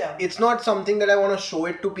 you know. Yeah. It's not something that I want to show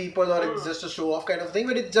it to people, or it's just a show off kind of thing,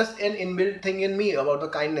 but it's just an inbuilt thing in me about the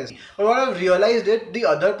kindness. But what I've realized is, the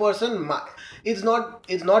other person, it's not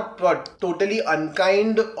totally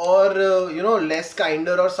unkind or you know, less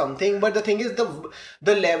kinder or something, but the thing is,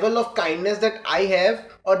 the level of kindness that I have,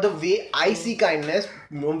 or the way I see kindness,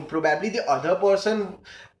 probably the other person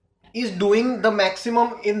is doing the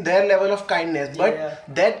maximum in their level of kindness, but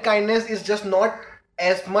that kindness is just not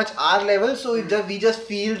as much our level, so we just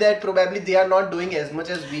feel that probably they are not doing as much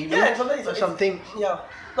as we do. Yeah, something. Yeah.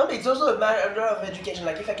 No, but it's also a matter of education.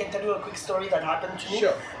 Like, if I can tell you a quick story that happened to me.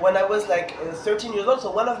 Sure. When I was like 13 years old.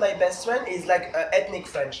 So one of my best friends is like ethnic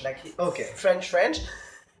French, like French.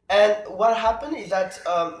 And what happened is that,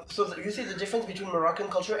 so you see the difference between Moroccan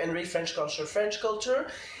culture and really French culture. French culture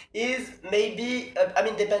is maybe, I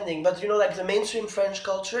mean, depending, but you know, like the mainstream French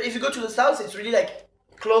culture, if you go to the south, it's really like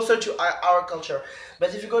closer to our culture.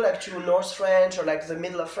 But if you go like to North French or like the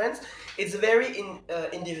middle of France, it's very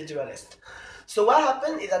individualist. So what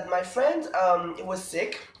happened is that my friend was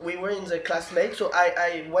sick. We were in the classmates, so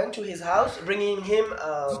I went to his house, bringing him,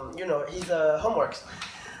 you know, his homeworks.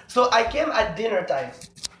 So I came at dinner time.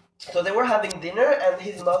 So they were having dinner, and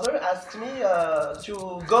his mother asked me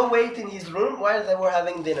to go wait in his room while they were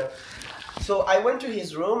having dinner. So I went to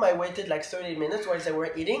his room, I waited like 30 minutes while they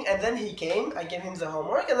were eating, and then he came, I gave him the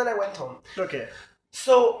homework, and then I went home. Okay.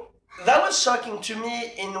 So that was shocking to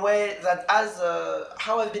me in a way that, as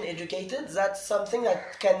how I've been educated, that's something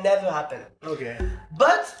that can never happen. Okay.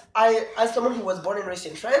 But I, as someone who was born and raised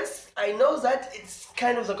in France, I know that it's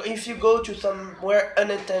kind of like, if you go to somewhere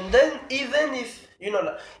unattended, even if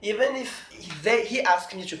he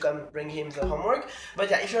asked me to come bring him the homework, but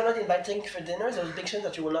yeah, if you're not inviting for dinner, there's a big chance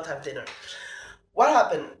that you will not have dinner. what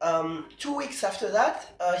happened? 2 weeks after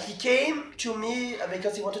that, he came to me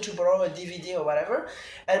because he wanted to borrow a DVD or whatever,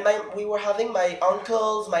 and we were having my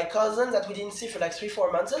uncles, my cousins that we didn't see for like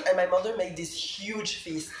 3-4 months, and my mother made this huge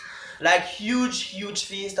feast, like huge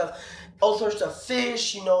feast of all sorts of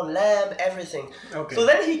fish, lamb, everything. Okay. So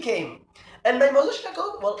then he came, and my mother she's like,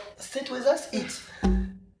 oh well, sit with us, eat.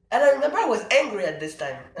 And I remember I was angry at this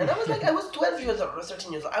time. And I was like, I was 12 years old or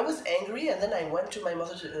 13 years old. I was angry, and then I went to my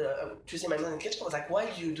mother to see my mother in the kitchen. I was like,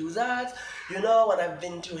 why do you do that? When I've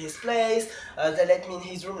been to his place, they let me in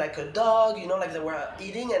his room like a dog, like they were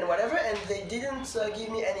eating and whatever, and they didn't give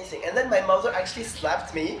me anything. And then my mother actually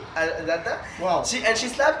slapped me at that time. Wow. She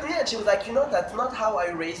slapped me, and she was like, that's not how I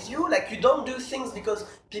raised you. Like, you don't do things because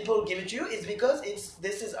people give it to you. It's because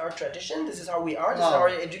this is our tradition, this is how we are, this is our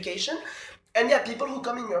education. And yeah, people who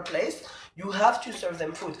come in your place, you have to serve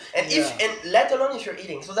them food, and let alone if you're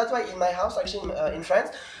eating. So that's why in my house, actually in France,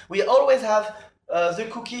 we always have the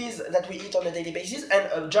cookies that we eat on a daily basis, and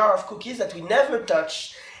a jar of cookies that we never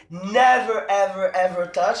touch, never ever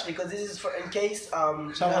touch, because this is for in case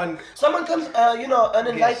someone comes,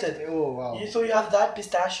 uninvited. Yes. Oh wow! So you have that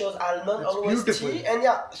pistachios, almond, that's always beautiful. tea, and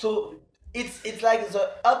so. It's like the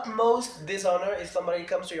utmost dishonor if somebody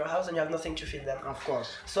comes to your house and you have nothing to feed them. Of course.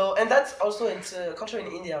 So, and that's also it's culture in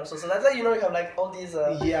India also. So that's why you have like all these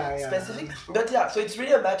specific. But so it's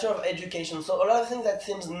really a matter of education. So a lot of things that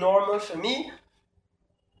seems normal for me,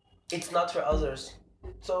 it's not for others.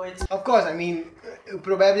 So it's of course, I mean,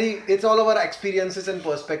 probably it's all our experiences and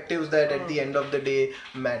perspectives that at the end of the day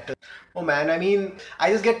matter. Oh man, I mean,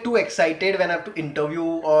 I just get too excited when I have to interview,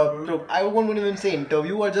 or I won't even say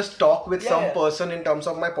interview, or just talk with some person in terms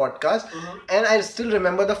of my podcast. And I still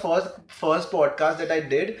remember the first podcast that I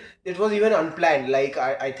did. It was even unplanned. Like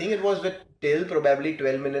I think it was with Till, probably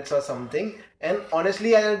 12 minutes or something. And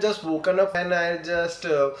honestly, I had just woken up and I just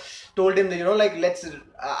told him that,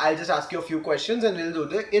 I'll just ask you a few questions and we'll do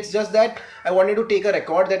this. It's just that I wanted to take a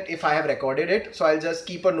record that if I have recorded it, so I'll just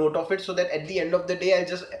keep a note of it so that at the end of the day,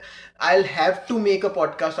 I'll have to make a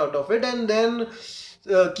podcast out of it. And then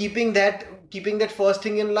keeping that first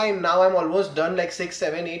thing in line, now I'm almost done like 6,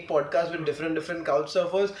 7, 8 podcasts with different couch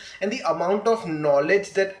surfers, and the amount of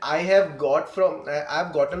knowledge that I've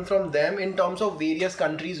gotten from them in terms of various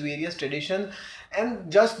countries, various traditions,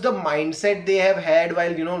 and just the mindset they have had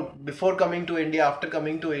while before coming to India, after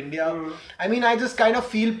coming to India. I mean, I just kind of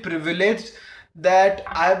feel privileged that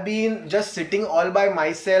I've been just sitting all by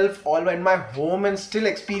myself, all in my home, and still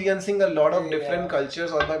experiencing a lot of different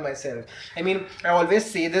cultures all by myself. I mean, I always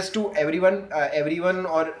say this to everyone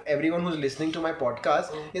who's listening to my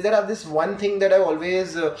podcast, is that I have this one thing that I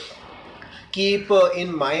always keep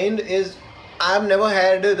in mind is I've never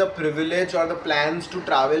had the privilege or the plans to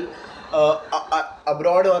travel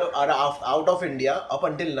abroad or out of India up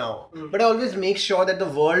until now, but I always make sure that the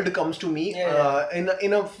world comes to me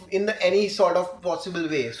in any sort of possible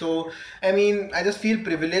way. So I mean, I just feel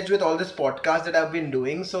privileged with all this podcast that I've been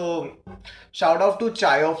doing. So shout out to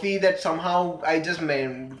Chayofi, that somehow I just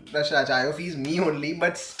Chayofi is me only,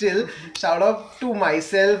 but still shout out to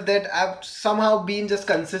myself that I've somehow been just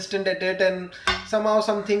consistent at it, and somehow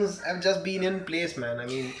some things have just been in place, man. I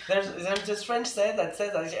mean, there's this French saying that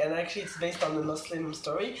says, and actually it's based on the Muslim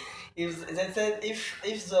story, is that said if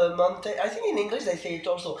the mountain, I think in English they say it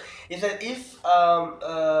also, is that if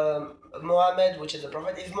Muhammad, which is a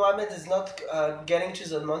prophet, if Muhammad is not getting to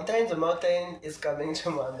the mountain is coming to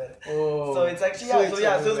Muhammad. Oh, so it's actually so it's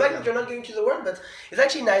like that you're not going to the world, but it's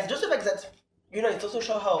actually nice. Just the fact that it also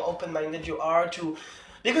shows how open-minded you are to.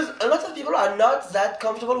 Because a lot of people are not that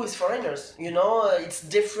comfortable with foreigners, it's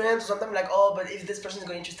different. Sometimes like, oh, but if this person is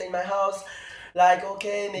going to stay in my house, like,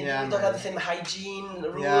 okay, maybe we don't have the same hygiene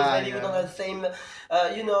rules, maybe we don't have the same,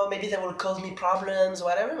 maybe they will cause me problems,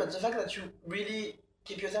 whatever. But the fact that you really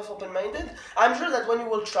keep yourself open-minded, I'm sure that when you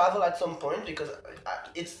will travel at some point, because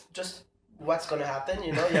it's just what's gonna happen,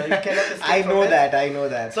 you cannot escape I know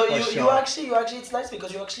that. So you actually, it's nice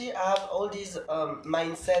because you actually have all these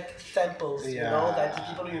mindset samples, that the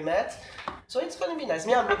people you met. So it's gonna be nice.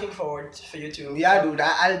 I'm looking forward for you to. Yeah, dude,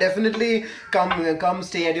 I'll definitely come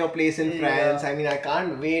stay at your place in France. I mean, I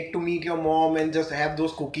can't wait to meet your mom and just have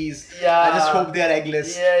those cookies. Yeah. I just hope they're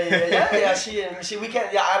eggless. Yeah. She we can.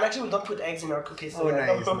 Yeah, and actually we don't put eggs in our cookies. So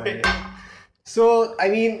nice. So, I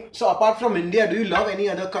mean, apart from India, do you love any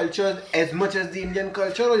other culture as much as the Indian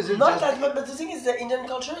culture, or is it not as much? But the thing is, the Indian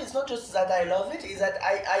culture, it's not just that I love it, is that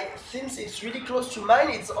I since it's really close to mine,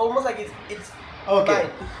 it's almost like it's Okay.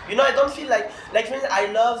 Mine. You know, I don't feel like for instance,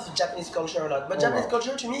 I love Japanese culture a lot, but Japanese wow.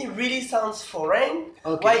 culture to me really sounds foreign.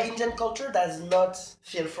 Okay. While Indian culture does not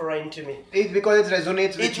feel foreign to me. It's because it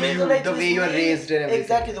resonates with you, the way you are raised and everything.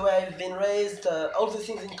 Exactly the way I've been raised, all the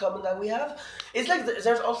things in common that we have. It's like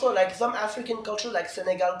there's also like some African culture, like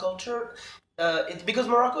Senegal culture. It's because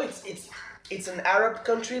Morocco, it's an Arab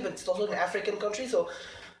country, but it's also an African country. So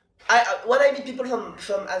when I meet people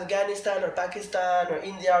from Afghanistan or Pakistan or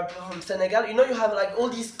India or people from Senegal, you know, you have like all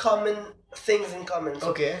these common things in common. So,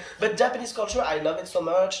 okay. But Japanese culture, I love it so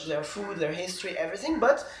much. Their food, their history, everything.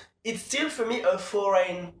 But it's still for me a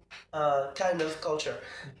foreign kind of culture.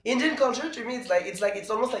 Indian culture to me, it's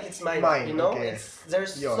almost like it's mine. You know, okay.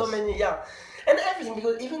 There's so many and everything,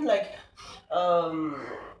 because even like.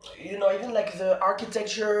 You know, even like the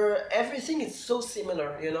architecture, everything is so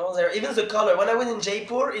similar, you know. Even the color. When I was in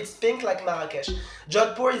Jaipur, it's pink like Marrakesh.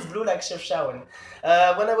 Jodhpur is blue like Chefchaouen.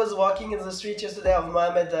 When I was walking in the street yesterday of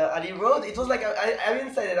Mohammed Ali Road, it was like, I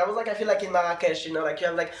even said it, I was like, I feel like in Marrakesh, you know, like you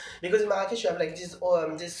have like, because in Marrakesh you have like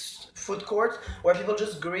this food court where people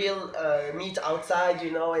just grill meat outside,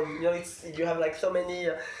 you know, and you know, you have like so many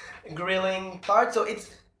grilling parts, so it's,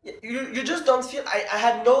 you just don't feel. I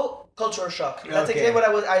had no culture shock. That's exactly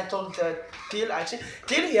what I told Till actually.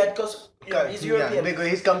 Till he had he's European. Because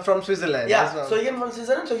he's come from Switzerland. Yeah, so he came from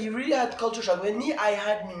Switzerland, so he really had culture shock. With me, I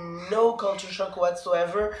had no culture shock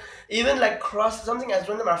whatsoever. Even like something as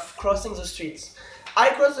random as crossing the streets. I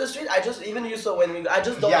cross the street. I just, even you saw when I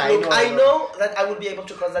just don't look. I know that I will be able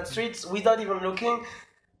to cross that street without even looking.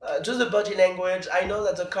 Just the body language. I know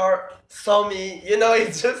that the car saw me. You know,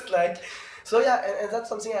 it's just like. So yeah, and that's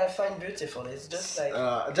something I find beautiful. It's just like...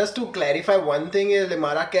 just to clarify, one thing is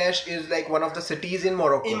Marrakesh is like one of the cities in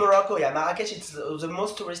Morocco. In Morocco, yeah. Marrakesh, it's the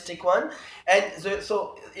most touristic one. And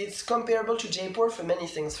so it's comparable to Jaipur for many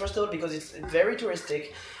things. First of all, because it's very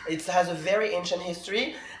touristic. It has a very ancient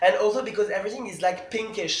history. And also because everything is like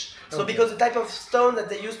pinkish. So because the type of stone that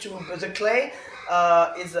they use the clay...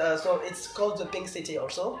 so it's called the Pink City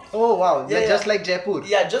also. Oh wow! Just like Jaipur.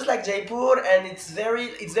 Yeah, just like Jaipur, and it's very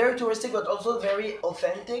touristic, but also very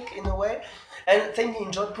authentic in a way. And same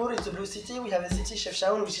in Jodhpur, it's a blue city. We have a city,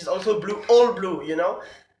 Chefchaouen, which is also blue, all blue, you know.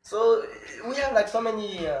 So we have like so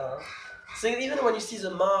many things. Even when you see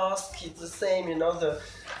the mosque, it's the same, you know.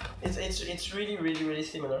 It's really, really, really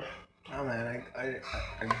similar. Oh man,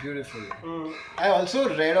 I'm beautiful. I also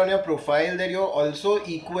read on your profile that you're also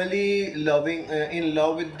equally in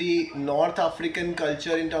love with the North African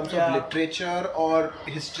culture in terms of literature or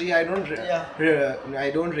history. I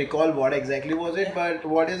don't recall what exactly was it, but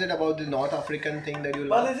what is it about the North African thing that you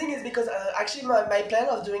love? Well, the thing is because actually my plan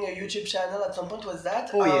of doing a YouTube channel at some point was that.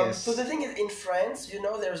 Oh yes. So the thing is, in France, you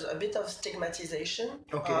know, there's a bit of stigmatization.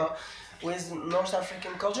 Okay. With North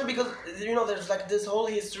African culture, because you know there's like this whole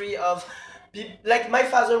history of like my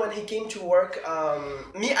father, when he came to work,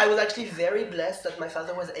 I was actually very blessed that my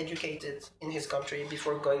father was educated in his country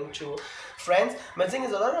before going to France. But the thing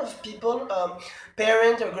is, a lot of people,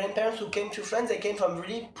 parents or grandparents who came to France, they came from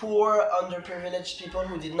really poor, underprivileged people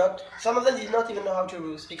who some of them did not even know how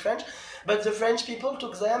to speak French, but the French people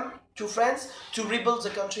took them to France to rebuild the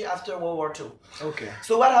country after World War II. Okay.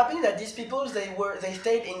 So what happened is that these people, they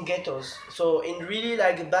stayed in ghettos, so in really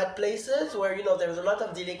like bad places where, you know, there was a lot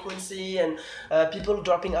of delinquency and people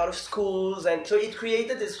dropping out of schools, and so it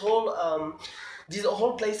created these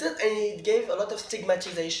whole places, and it gave a lot of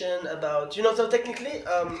stigmatization about, you know, so technically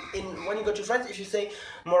when you go to France, if you say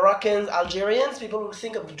Moroccans, Algerians, people will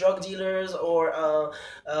think of drug dealers or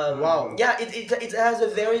wow. Yeah, it has a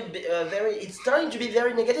very it's starting to be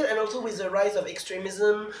very negative, and also with the rise of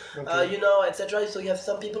extremism, you know, etc. So you have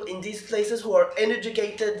some people in these places who are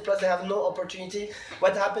uneducated, plus they have no opportunity.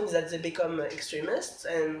 What happens is that they become extremists,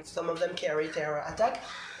 and some of them carry terror attack.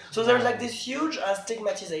 So there's like this huge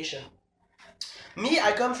stigmatization. Me,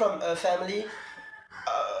 I come from a family.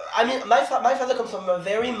 I mean, my father comes from a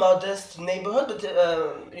very modest neighborhood, but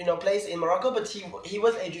you know, place in Morocco. But he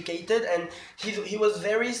was educated, and he was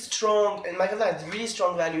very strong. And my father had really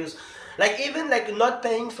strong values, like even like not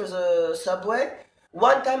paying for the subway.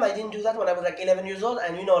 One time I didn't do that when I was like 11 years old,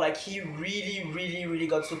 and you know, like he really, really, really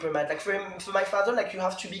got super mad. Like for my father, like you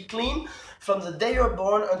have to be clean from the day you're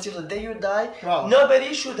born until the day you die. Wow.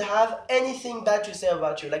 Nobody should have anything bad to say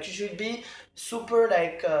about you. Like you should be super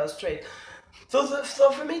like straight. So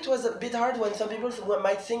for me it was a bit hard when some people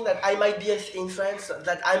might think that I might be in France,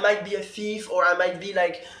 that I might be a thief, or I might be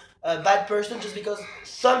like a bad person just because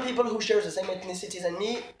some people who share the same ethnicities as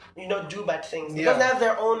me, you know, do bad things because they have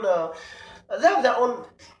their own. They have their own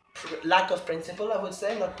lack of principle, I would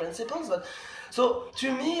say, not principles, but so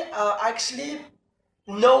to me, actually,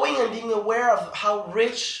 knowing and being aware of how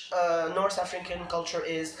rich North African culture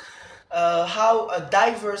is, how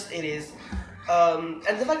diverse it is, and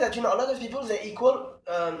the fact that a lot of people they equal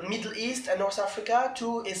Middle East and North Africa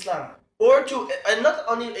to Islam, or to and not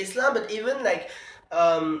only Islam but even like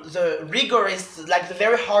the rigorous, like the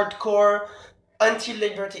very hardcore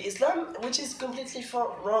anti-liberty Islam, which is completely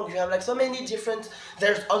wrong. You have like so many different.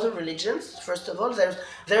 There's other religions. First of all,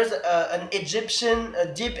 there's an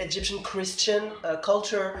deep Egyptian Christian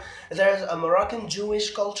culture. There's a Moroccan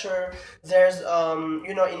Jewish culture. There's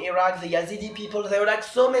in Iraq the Yazidi people. There were like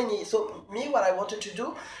so many. So me, what I wanted to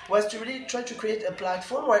do was to really try to create a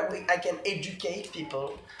platform where I can educate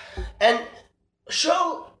people, and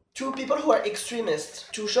show to people who are extremists,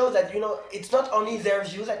 to show that it's not only their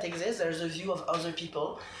view that exists, there's a view of other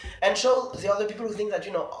people, and show the other people who think that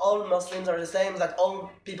all Muslims are the same, that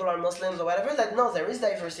all people are Muslims or whatever, that no, there is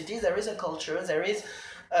diversity, there is a culture, there is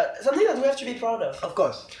something that we have to be proud of. Of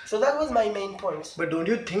course. So that was my main point. But don't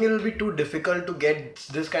you think it will be too difficult to get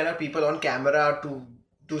this kind of people on camera to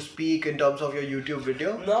speak in terms of your YouTube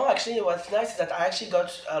video? No, actually what's nice is that I actually got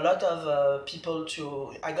a lot of people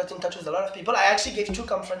I got in touch with a lot of people. I actually gave 2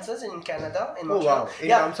 conferences in Canada, in Montreal. Oh wow, in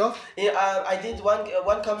terms of? I did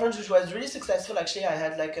one conference which was really successful. Actually, I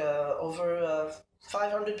had like over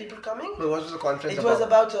 500 people coming. What was the conference about? It was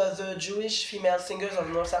about the Jewish female singers of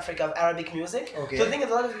North Africa, of Arabic music. Okay. So I think a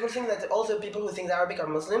lot of people think that all the people who think Arabic are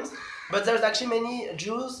Muslims, but there's actually many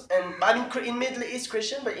Jews, and I mean in Middle East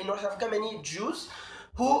Christian, but in North Africa many Jews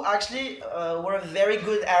who actually were very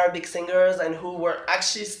good Arabic singers and who were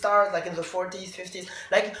actually stars like in the 40s, 50s,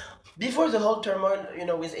 like before the whole turmoil,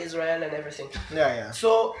 with Israel and everything. Yeah.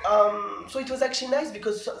 So it was actually nice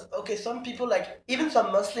because, some people, like even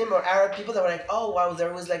some Muslim or Arab people, that were like, oh wow,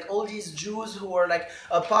 there was like all these Jews who were like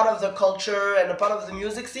a part of the culture and a part of the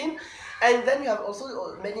music scene. And then you have also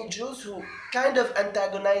many Jews who kind of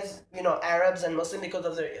antagonize, Arabs and Muslims because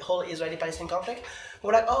of the whole Israeli-Palestinian conflict, who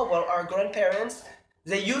were like, oh well, our grandparents,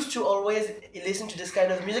 they used to always listen to this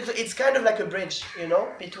kind of music. So it's kind of like a bridge,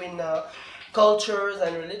 between cultures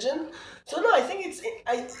and religion. So no, I think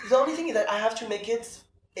the only thing is that I have to make it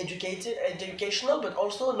educational, but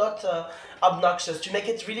also not obnoxious, to make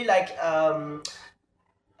it really like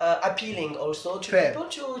appealing also to people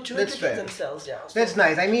to educate themselves. Yeah, so. That's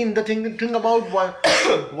nice. I mean, the thing about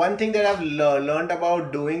one thing that I've learned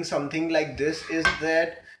about doing something like this is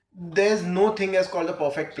that there's no thing as called the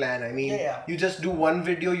perfect plan. I mean, you just do one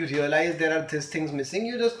video, you realize there are these things missing,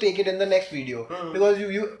 you just take it in the next video. Because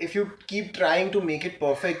you if you keep trying to make it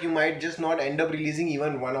perfect, you might just not end up releasing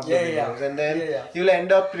even one of the videos, and then you'll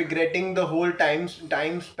end up regretting the whole time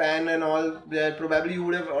span and all that. Probably you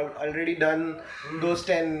would have already done those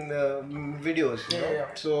 10 videos.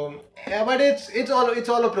 So but it's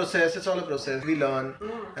all a process. It's all a process. We learn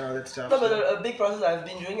and all that stuff. No, but a big process I've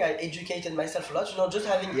been doing, I educated myself a lot. Just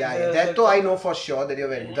having I know for sure that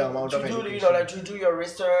the amount of education. To do your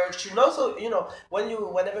research, so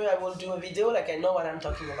whenever I will do a video, like I know what I'm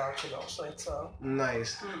talking about, so it's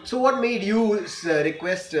nice. So what made you send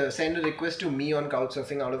a request to me on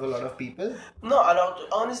Couchsurfing out of a lot of people? No,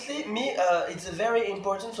 honestly, me, it's very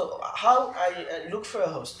important. So how I look for a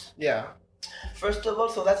host. Yeah. First of all,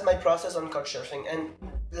 so that's my process on Couchsurfing, and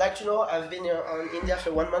I've been on India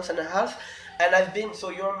for 1 month and a half. And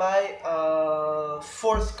you're my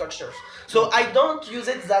 4th Couchsurf. So I don't use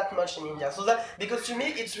it that much in India. So because to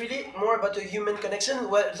me, it's really more about a human connection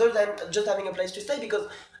rather than just having a place to stay, because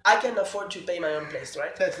I can afford to pay my own place,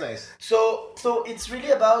 right? That's nice. So it's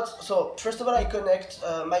really about, first of all, I connect,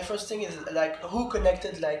 my first thing is like who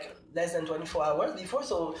connected like less than 24 hours before.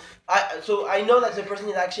 So I know that the person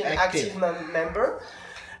is actually an active member.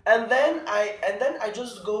 And then I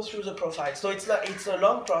just go through the profile. So it's a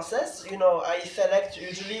long process. I select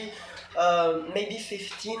usually maybe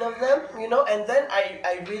 15 of them. And then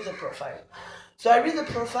I read the profile. So I read the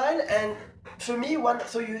profile, and for me,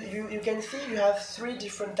 you can see you have 3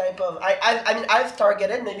 different type of. I've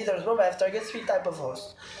targeted, maybe there's more, but I've targeted 3 type of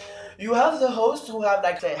hosts. You have the hosts who have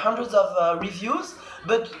like hundreds of reviews,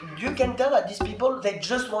 but you can tell that these people, they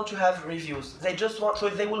just want to have reviews. So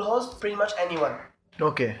they will host pretty much anyone.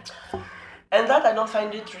 Okay. And that I don't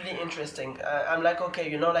find it really interesting. I'm like,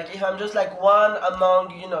 okay, like if I'm just like one among,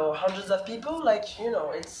 hundreds of people, like,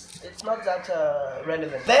 it's not that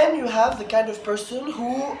relevant. Then you have the kind of person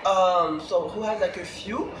who has like a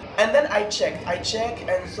few, and then I check,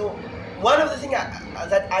 and so one of the things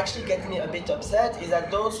that actually gets me a bit upset is that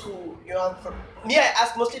those who you have me. I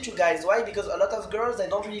ask mostly to guys. Why? Because a lot of girls they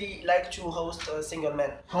don't really like to host single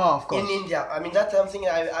men. Oh, of course. In India, I mean that's something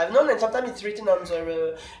I've known, and sometimes it's written on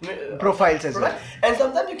the profiles as well. And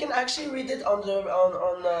sometimes you can actually read it on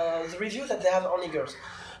the reviews that they have only girls.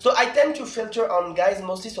 So I tend to filter on guys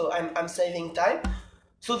mostly, so I'm saving time.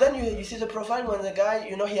 So then you see the profile when the guy,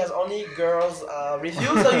 you know, he has only girls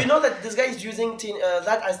reviews, so you know that this guy is using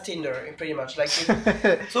that as Tinder, pretty much. Like,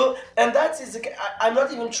 so, and that is, I'm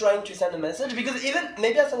not even trying to send a message, because even,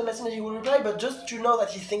 maybe I send a message and he will reply, but just to know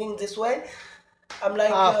that he's thinking this way, I'm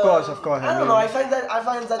like, of course. I don't know, I find that.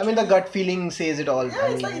 I mean, the gut feeling says it all. Yeah,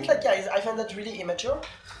 it's like, I find that really immature.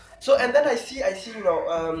 So, and then I see, you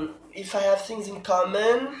know, if I have things in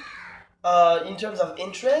common, in terms of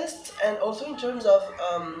interest, and also in terms of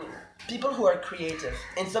people who are creative,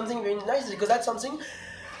 and something very nice, because that's something.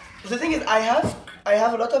 The thing is, I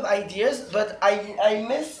have a lot of ideas, but I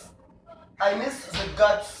miss the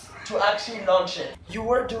guts to actually launch it. You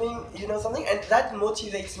were doing, you know, something, and that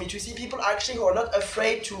motivates me to see people actually who are not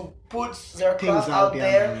afraid to put their craft out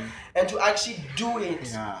there and to actually do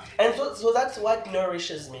it. Yeah. And so that's what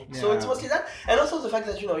nourishes me. Yeah. So it's mostly that, and also the fact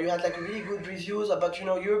that, you know, you had like really good reviews about, you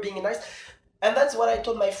know, you're being nice. And that's what I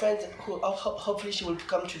told my friend, who hopefully she will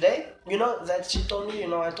come today, you know, that she told me, you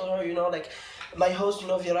know, I told her, you know, like, my host, you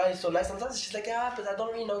know, Vera is so nice. Sometimes she's like, yeah, but I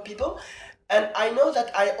don't really know people. And I know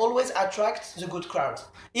that I always attract the good crowd.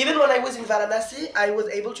 Even when I was in Varanasi, I was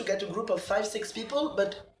able to get a group of 5-6 people,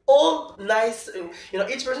 but all nice, you know,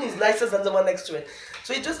 each person is nicer than the one next to it.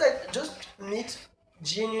 So it's just like, just meet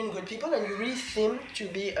genuine good people, and you really seem to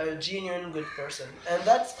be a genuine good person. And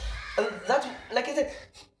that's like I said,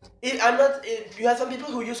 you have some people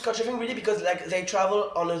who use Couchsurfing really because like they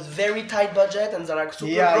travel on a very tight budget and they're like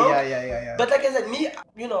super broke. Yeah. But like I said, me,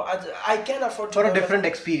 you know, I can afford to for a different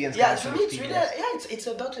experience. Yeah, for me it's really it's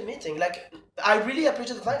about a meeting. Like I really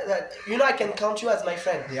appreciate the fact that, you know, I can count you as my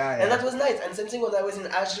friend. And that was nice. And same thing when I was in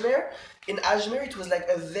Ajmer. In Ajmer, it was like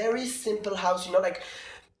a very simple house. You know, like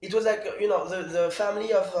it was like, you know, the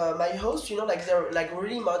family of my host. You know, like they're like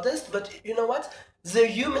really modest, but you know what? The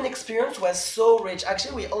human experience was so rich.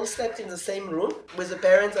 Actually, we all slept in the same room with the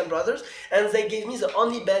parents and brothers, and they gave me the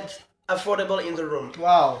only bed affordable in the room.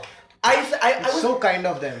 Wow. I was so kind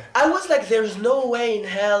of them. I was like, there's no way in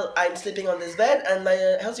hell I'm sleeping on this bed, and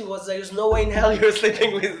my house was, there's no way in hell you're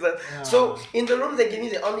sleeping with that. Yeah. So in the room they gave me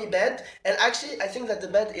the only bed, and actually I think that the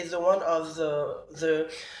bed is the one of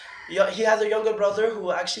he has a younger brother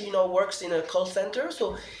who actually, you know, works in a call center,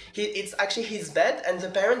 so it's actually his bed, and the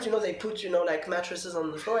parents, you know, they put, you know, like mattresses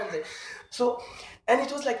on the floor, and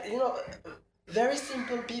it was like, you know, very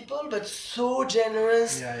simple people, but so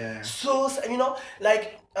generous. So, you know,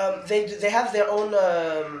 like they have their own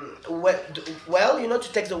well, you know,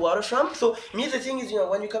 to take the water from. So me, the thing is, you know,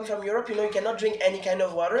 when you come from Europe, you know, you cannot drink any kind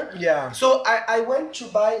of water. Yeah. So I went to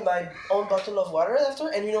buy my own bottle of water after,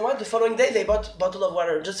 and you know what? The following day they bought bottle of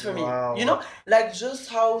water just for me. You know, like just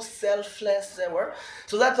how selfless they were.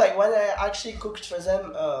 So that's like when I actually cooked for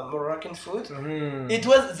them Moroccan food. It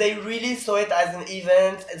was, they really saw it as an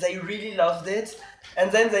event. They really loved it.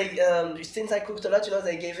 And then they, since I cooked a lot, you know,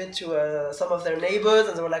 they gave it to some of their neighbors,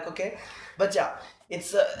 and they were like, okay. But yeah,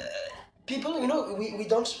 it's people, you know, we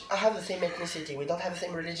don't have the same ethnicity, we don't have the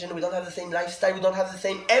same religion, we don't have the same lifestyle, we don't have the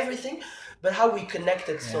same everything, but how we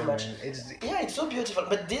connected so much. It's so beautiful.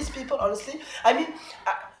 But these people, honestly, I mean,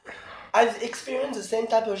 I've experienced the same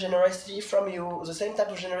type of generosity from you, the same type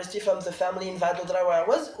of generosity from the family in Vadodara where I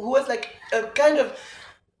was, who was like a kind of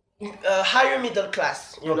higher middle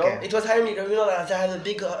class, you know. It was higher middle, you know, they had a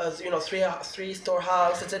big, you know, three-store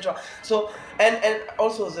house, etc. So, and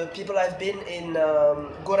also the people I've been in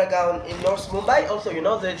Goregaon in North Mumbai, also, you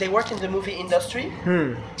know, they work in the movie industry.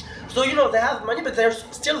 So, you know, they have money, but they're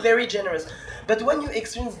still very generous. But when you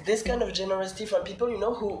experience this kind of generosity from people, you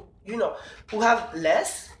know, who have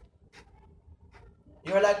less,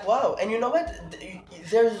 you're like, wow. And you know what?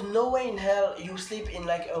 There's no way in hell you sleep in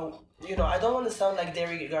like a, you know, I don't want to sound like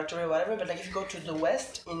derogatory or whatever, but like if you go to the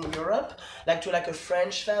West in Europe, like to like a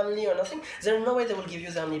French family or nothing, there's no way they will give you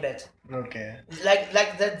the only bed. Like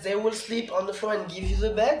that they will sleep on the floor and give you the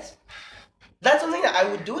bed. That's something that I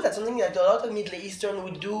would do. That's something that a lot of Middle Eastern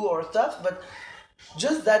would do or stuff. But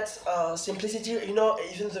just that simplicity, you know,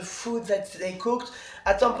 even the food that they cooked.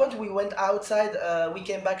 At some point we went outside, we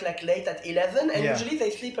came back like late at 11, and usually they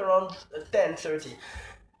sleep around 10:30.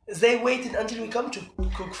 They waited until we come to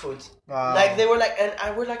cook food. Wow. Like they were like, and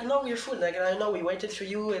I was like, no, we're full. Like, I know we waited for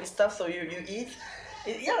you and stuff, so you eat.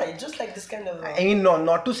 It's just like this kind of. I mean, no,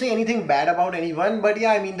 not to say anything bad about anyone, but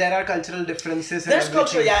yeah, I mean, there are cultural differences. There's and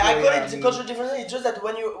culture, everything, I so, call yeah, it cultural differences. It's just that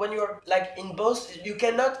when you're like in both, you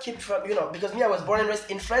cannot keep from because me, I was born and raised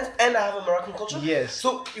in France, and I have a Moroccan culture. Yes.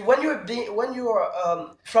 So when you're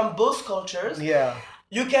from both cultures, yeah.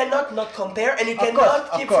 you cannot not compare, and you Of cannot course,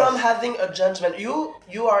 keep of course. from having a judgment.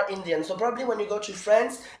 You are Indian, so probably when you go to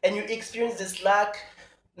France and you experience this lack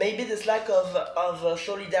of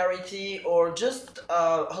solidarity or just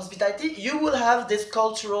hospitality, you will have this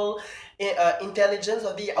cultural intelligence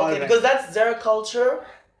of the Alright. because that's their culture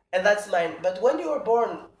and that's mine. But when you are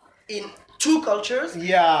born in two cultures,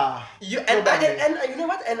 Yeah. and you know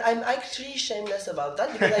what? And I'm actually shameless about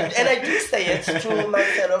that because I do say it to my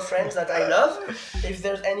fellow friends that I love. If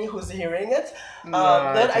there's any who's hearing it,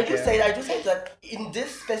 but I do say that in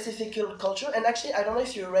this specific culture, and actually I don't know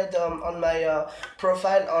if you read on my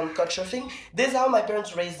profile on Couchsurfing, this is how my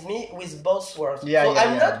parents raised me with both worlds. So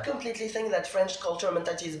I'm not completely saying that French culture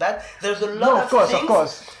mentality is bad. There's a lot of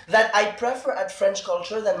things that I prefer at French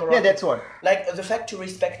culture than Moroccan. Yeah, that's what. Like the fact to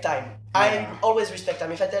respect time. I always respect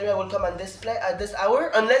time. If I tell you I will come on this at this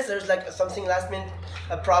hour, unless there's like something last minute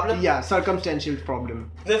a problem. Yeah, circumstantial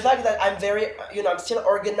problem. The fact that I'm very, I'm still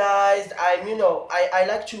organized. I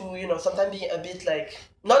like to, sometimes be a bit like,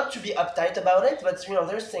 not to be uptight about it, but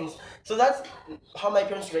there's things. So that's how my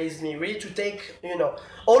parents raised me, really to take,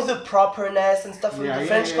 all the properness and stuff from the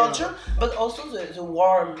French culture, but also the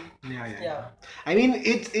warm. Yeah. I mean,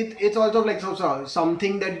 it's also like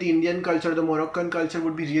something that the Indian culture, the Moroccan culture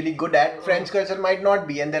would be really good at. French culture might not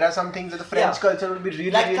be, and there are some things that the French culture would be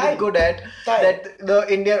really, like really good at. Time. That the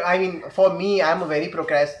Indian, I mean, for me, I'm a very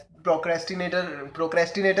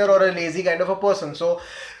procrastinator or a lazy kind of a person, so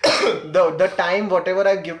the time whatever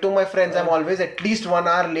I give to my friends, I'm always at least 1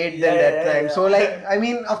 hour late than that time. So like, I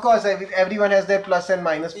mean, of course everyone has their plus and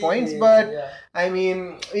minus points, but I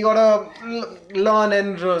mean, we gotta learn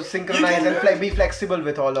and synchronize and be flexible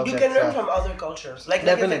with all of that. You can learn from other cultures. Like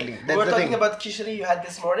definitely. We were talking about quichery you had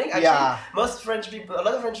this morning. Actually, a lot of French people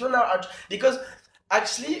now are, because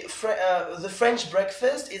actually, the French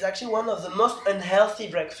breakfast is actually one of the most unhealthy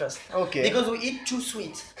breakfasts. Okay. Because we eat too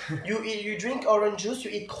sweet. You drink orange juice,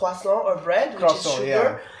 you eat croissant or bread, which is sugar.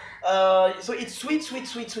 Yeah. So it's sweet. So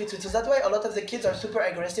that's why a lot of the kids are super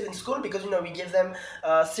aggressive in school, because we give them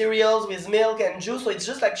cereals with milk and juice. So it's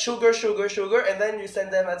just like sugar, and then you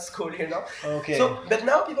send them at school. Okay. So, but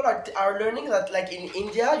now people are learning that, like in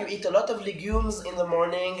India, you eat a lot of legumes in the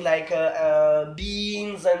morning, like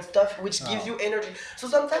beans and stuff, which gives you energy. So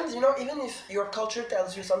sometimes, even if your culture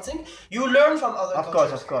tells you something, you learn from other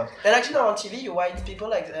cultures. Of course. And actually now on TV, you have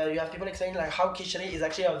people explaining like how khichdi is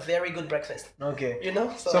actually a very good breakfast. Okay.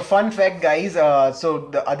 So fun fact, guys, so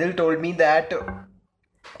the Adil told me that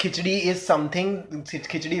khichdi is something,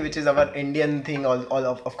 which is our Indian thing,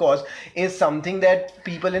 of course, is something that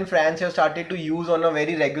people in France have started to use on a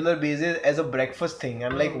very regular basis as a breakfast thing.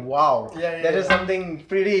 I'm like, wow, that is something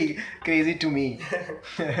pretty crazy to me.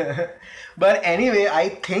 But anyway, I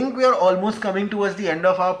think we are almost coming towards the end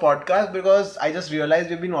of our podcast, because I just realized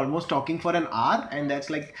we've been almost talking for an hour, and that's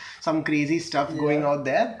like some crazy stuff going out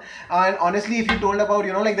there. And honestly, if you told about,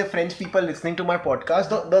 like the French people listening to my podcast,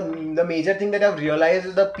 the major thing that I've realized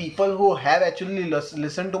is the people who have actually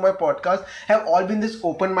listened to my podcast have all been this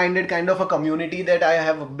open-minded kind of a community that I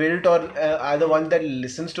have built, or are the ones that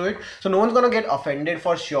listens to it. So no one's gonna get offended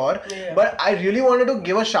for sure. But I really wanted to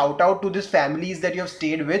give a shout out to these families that you have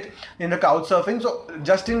stayed with in the Couchsurfing. So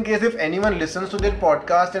just in case if anyone listens to their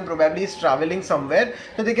podcast and probably is traveling somewhere,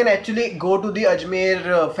 so they can actually go to the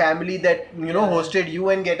Ajmer family that hosted you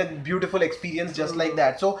and get a beautiful experience just like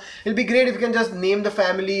that. So it'll be great if you can just name the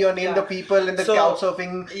family or name the people in the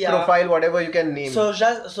Couchsurfing profile, whatever you can name.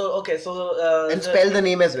 And spell the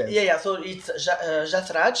name as well. So it's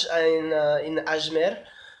Jasraj in Ajmer.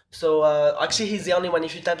 So actually he's the only one.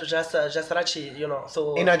 If you type Jasraj,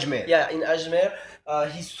 so in Ajmer. Yeah, in Ajmer.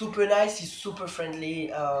 He's super nice, he's super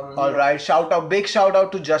friendly. Alright, big shout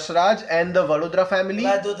out to Jasraj and the Vadodara family.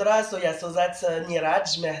 Vadodara, so that's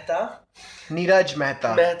Niraj Mehta. Niraj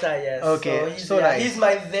Mehta. Yes. Okay, so nice. He's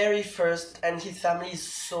my very first, and his family is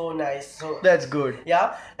so nice. So that's good.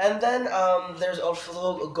 Yeah, and then there's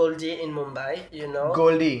also Goldie in Mumbai.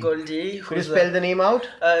 Goldie. Could you spell the name out?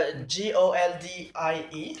 Goldie.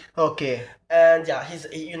 Okay. And yeah,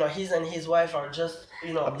 he's and his wife are just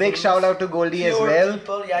a big shout out to Goldie as well.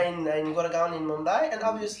 People, in Goregaon in Mumbai, and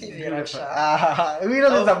obviously Virat Shah. We know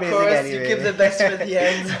this is amazing. Of course, anyway. You keep the best for the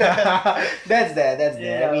end. That's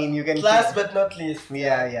there. I mean, you can Last but not least.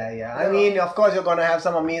 Yeah. I mean, of course, you're gonna have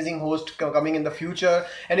some amazing hosts coming in the future.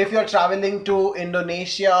 And if you're traveling to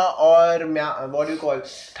Indonesia or what do you call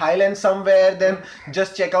Thailand somewhere, then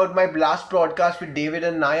just check out my last broadcast with David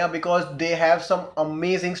and Naya, because they have some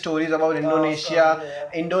amazing stories about Indonesia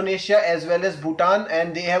as well as Bhutan,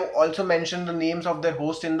 and they have also mentioned the names of their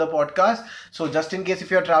hosts in the podcast. So just in case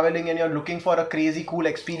if you're traveling and you're looking for a crazy cool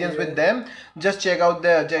experience with them, just check out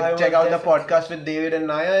the podcast with David and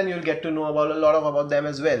Naya, and you'll get to know about a lot about them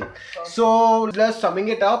as well. So just summing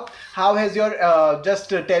it up, how has your just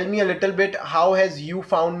tell me a little bit, how has you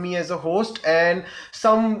found me as a host, and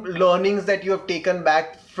some learnings that you have taken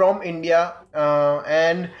back from India,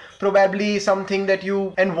 and probably something that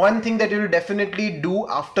one thing that you'll definitely do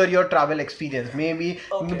after your travel experience, maybe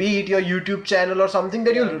be it your YouTube channel or something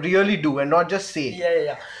that you'll really do and not just say.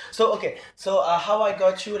 Yeah. So how I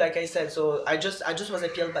got you, like I said, so I just was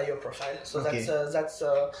appealed by your profile. So that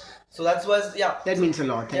means a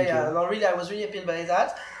lot. Thank you. No, really, I was really appealed by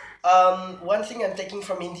that. One thing I'm taking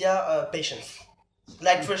from India, patience.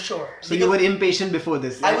 Like, for sure. So you were impatient before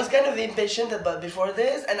this? I was kind of impatient before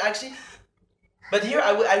this, and actually, but here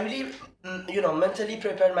I really, mentally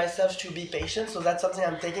prepared myself to be patient. So that's something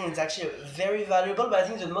I'm taking. It's actually very valuable. But I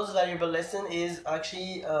think the most valuable lesson is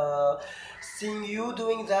actually seeing you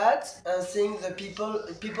doing that, seeing the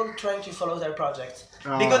people trying to follow their project.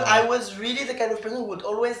 Because I was really the kind of person who would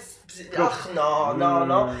always no.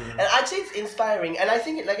 And actually, it's inspiring. And I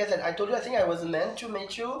think, like I said, I told you, I think I was meant to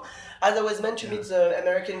meet you, as I was meant to meet the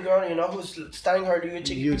American girl, who's starting her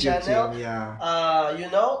YouTube channel.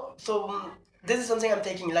 So this is something I'm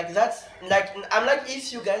taking. Like, that's I'm like,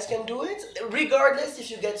 if you guys can do it, regardless if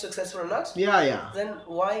you get successful or not. Then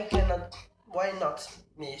why not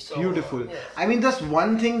me? So, beautiful. Yeah. I mean, that's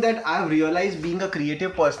one thing that I've realized being a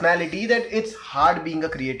creative personality, that it's hard being a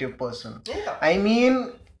creative person. Yeah. I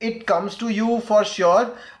mean, it comes to you for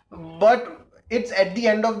sure, but it's at the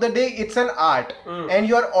end of the day, it's an art, and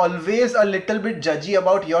you're always a little bit judgy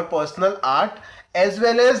about your personal art, as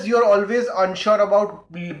well as you're always unsure about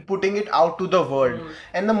putting it out to the world.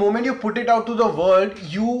 And the moment you put it out to the world,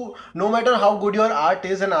 you, no matter how good your art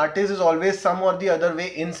is, an artist is always some or the other way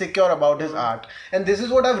insecure about his art. And this is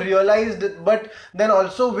what I've realized. But then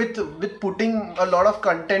also with putting a lot of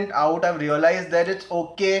content out, I've realized that it's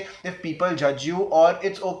okay if people judge you, or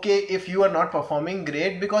it's okay if you are not performing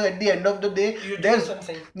great, because at the end of the day, there's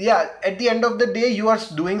something. At the end of the day, you are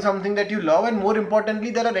doing something that you love, and more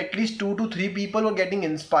importantly, there are at least 2 to 3 people who are getting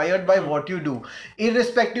inspired by what you do,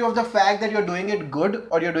 irrespective of the fact that you're doing it good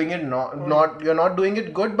or you're doing it you're not doing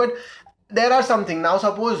it good. But there are something. Now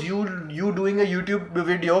suppose you doing a YouTube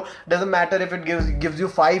video, doesn't matter if it gives you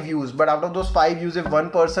 5 views, but out of those 5 views, if one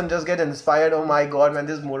person just get inspired, oh my god, man,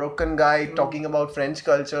 this Moroccan guy talking about French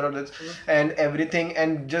culture or this and everything,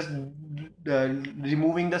 and just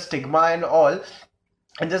removing the stigma and all,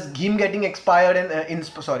 and just him getting inspired and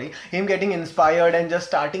just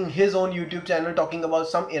starting his own YouTube channel talking about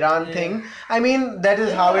some Iran thing. I mean, that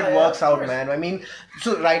is how it works out, man. I mean,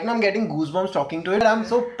 so right now I'm getting goosebumps talking to it. I'm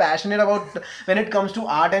so passionate about when it comes to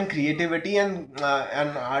art and creativity and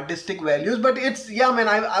artistic values. But it's, man,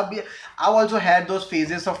 I've also had those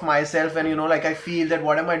phases of myself when, like, I feel that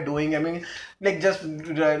what am I doing? I mean, like, just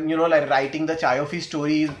like writing the Chayofi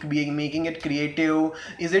stories, making it creative,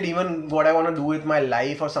 is it even what I want to do with my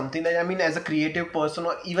life or something? That, I mean, as a creative person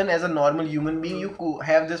or even as a normal human being, you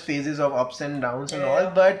have these phases of ups and downs and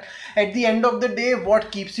all, but at the end of the day,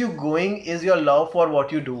 what keeps you going is your love for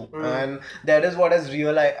what you do. And that is what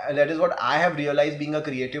I have realized being a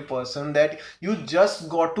creative person, that you just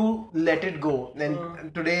got to let it go.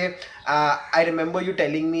 And today I remember you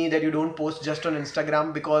telling me that you don't post just on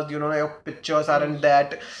Instagram because your pictures aren't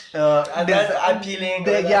that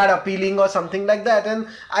appealing or something like that. And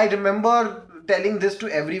I remember telling this to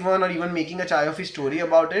everyone, or even making a Chayofi story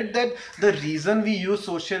about it, that the reason we use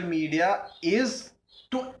social media is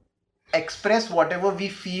to express whatever we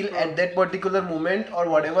feel at that particular moment, or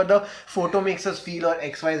whatever the photo makes us feel, or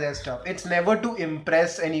XYZ stuff. It's never to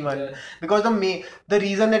impress anyone, because the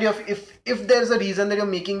reason that if there's a reason that you're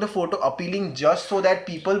making the photo appealing just so that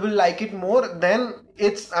people will like it more, then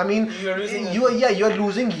it's, I mean, you're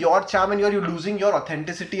losing your charm and you're losing your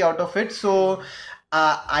authenticity out of it. So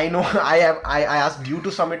I know I asked you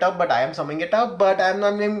to sum it up, but I am summing it up. But I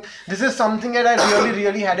mean, this is something that I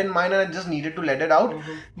really had in mind, and I just needed to let it out.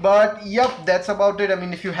 But yep, that's about it. I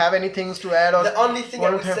mean, if you have any things to add, or the only thing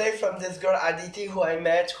I would say from this girl Aditi, who I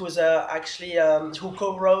met, who's actually who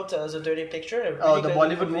co-wrote the Dirty Picture. Really the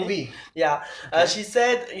Bollywood movie. Yeah, she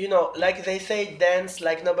said, you know, like they say, dance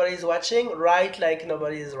like nobody's watching, write like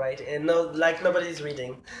nobody's writing, and like nobody's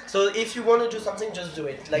reading. So if you want to do something, just do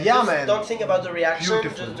it. Like, yeah, man. Don't think about the reaction.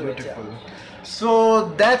 Beautiful, just do beautiful. It, yeah. So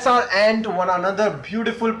that's our end to another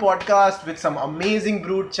beautiful podcast with some amazing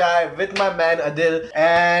brewed chai with my man Adil.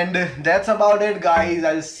 And that's about it, guys.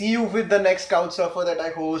 I'll see you with the next Couchsurfer that I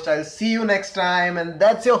host. I'll see you next time. And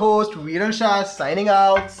that's your host, Viral Shah, signing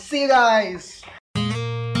out. See you guys.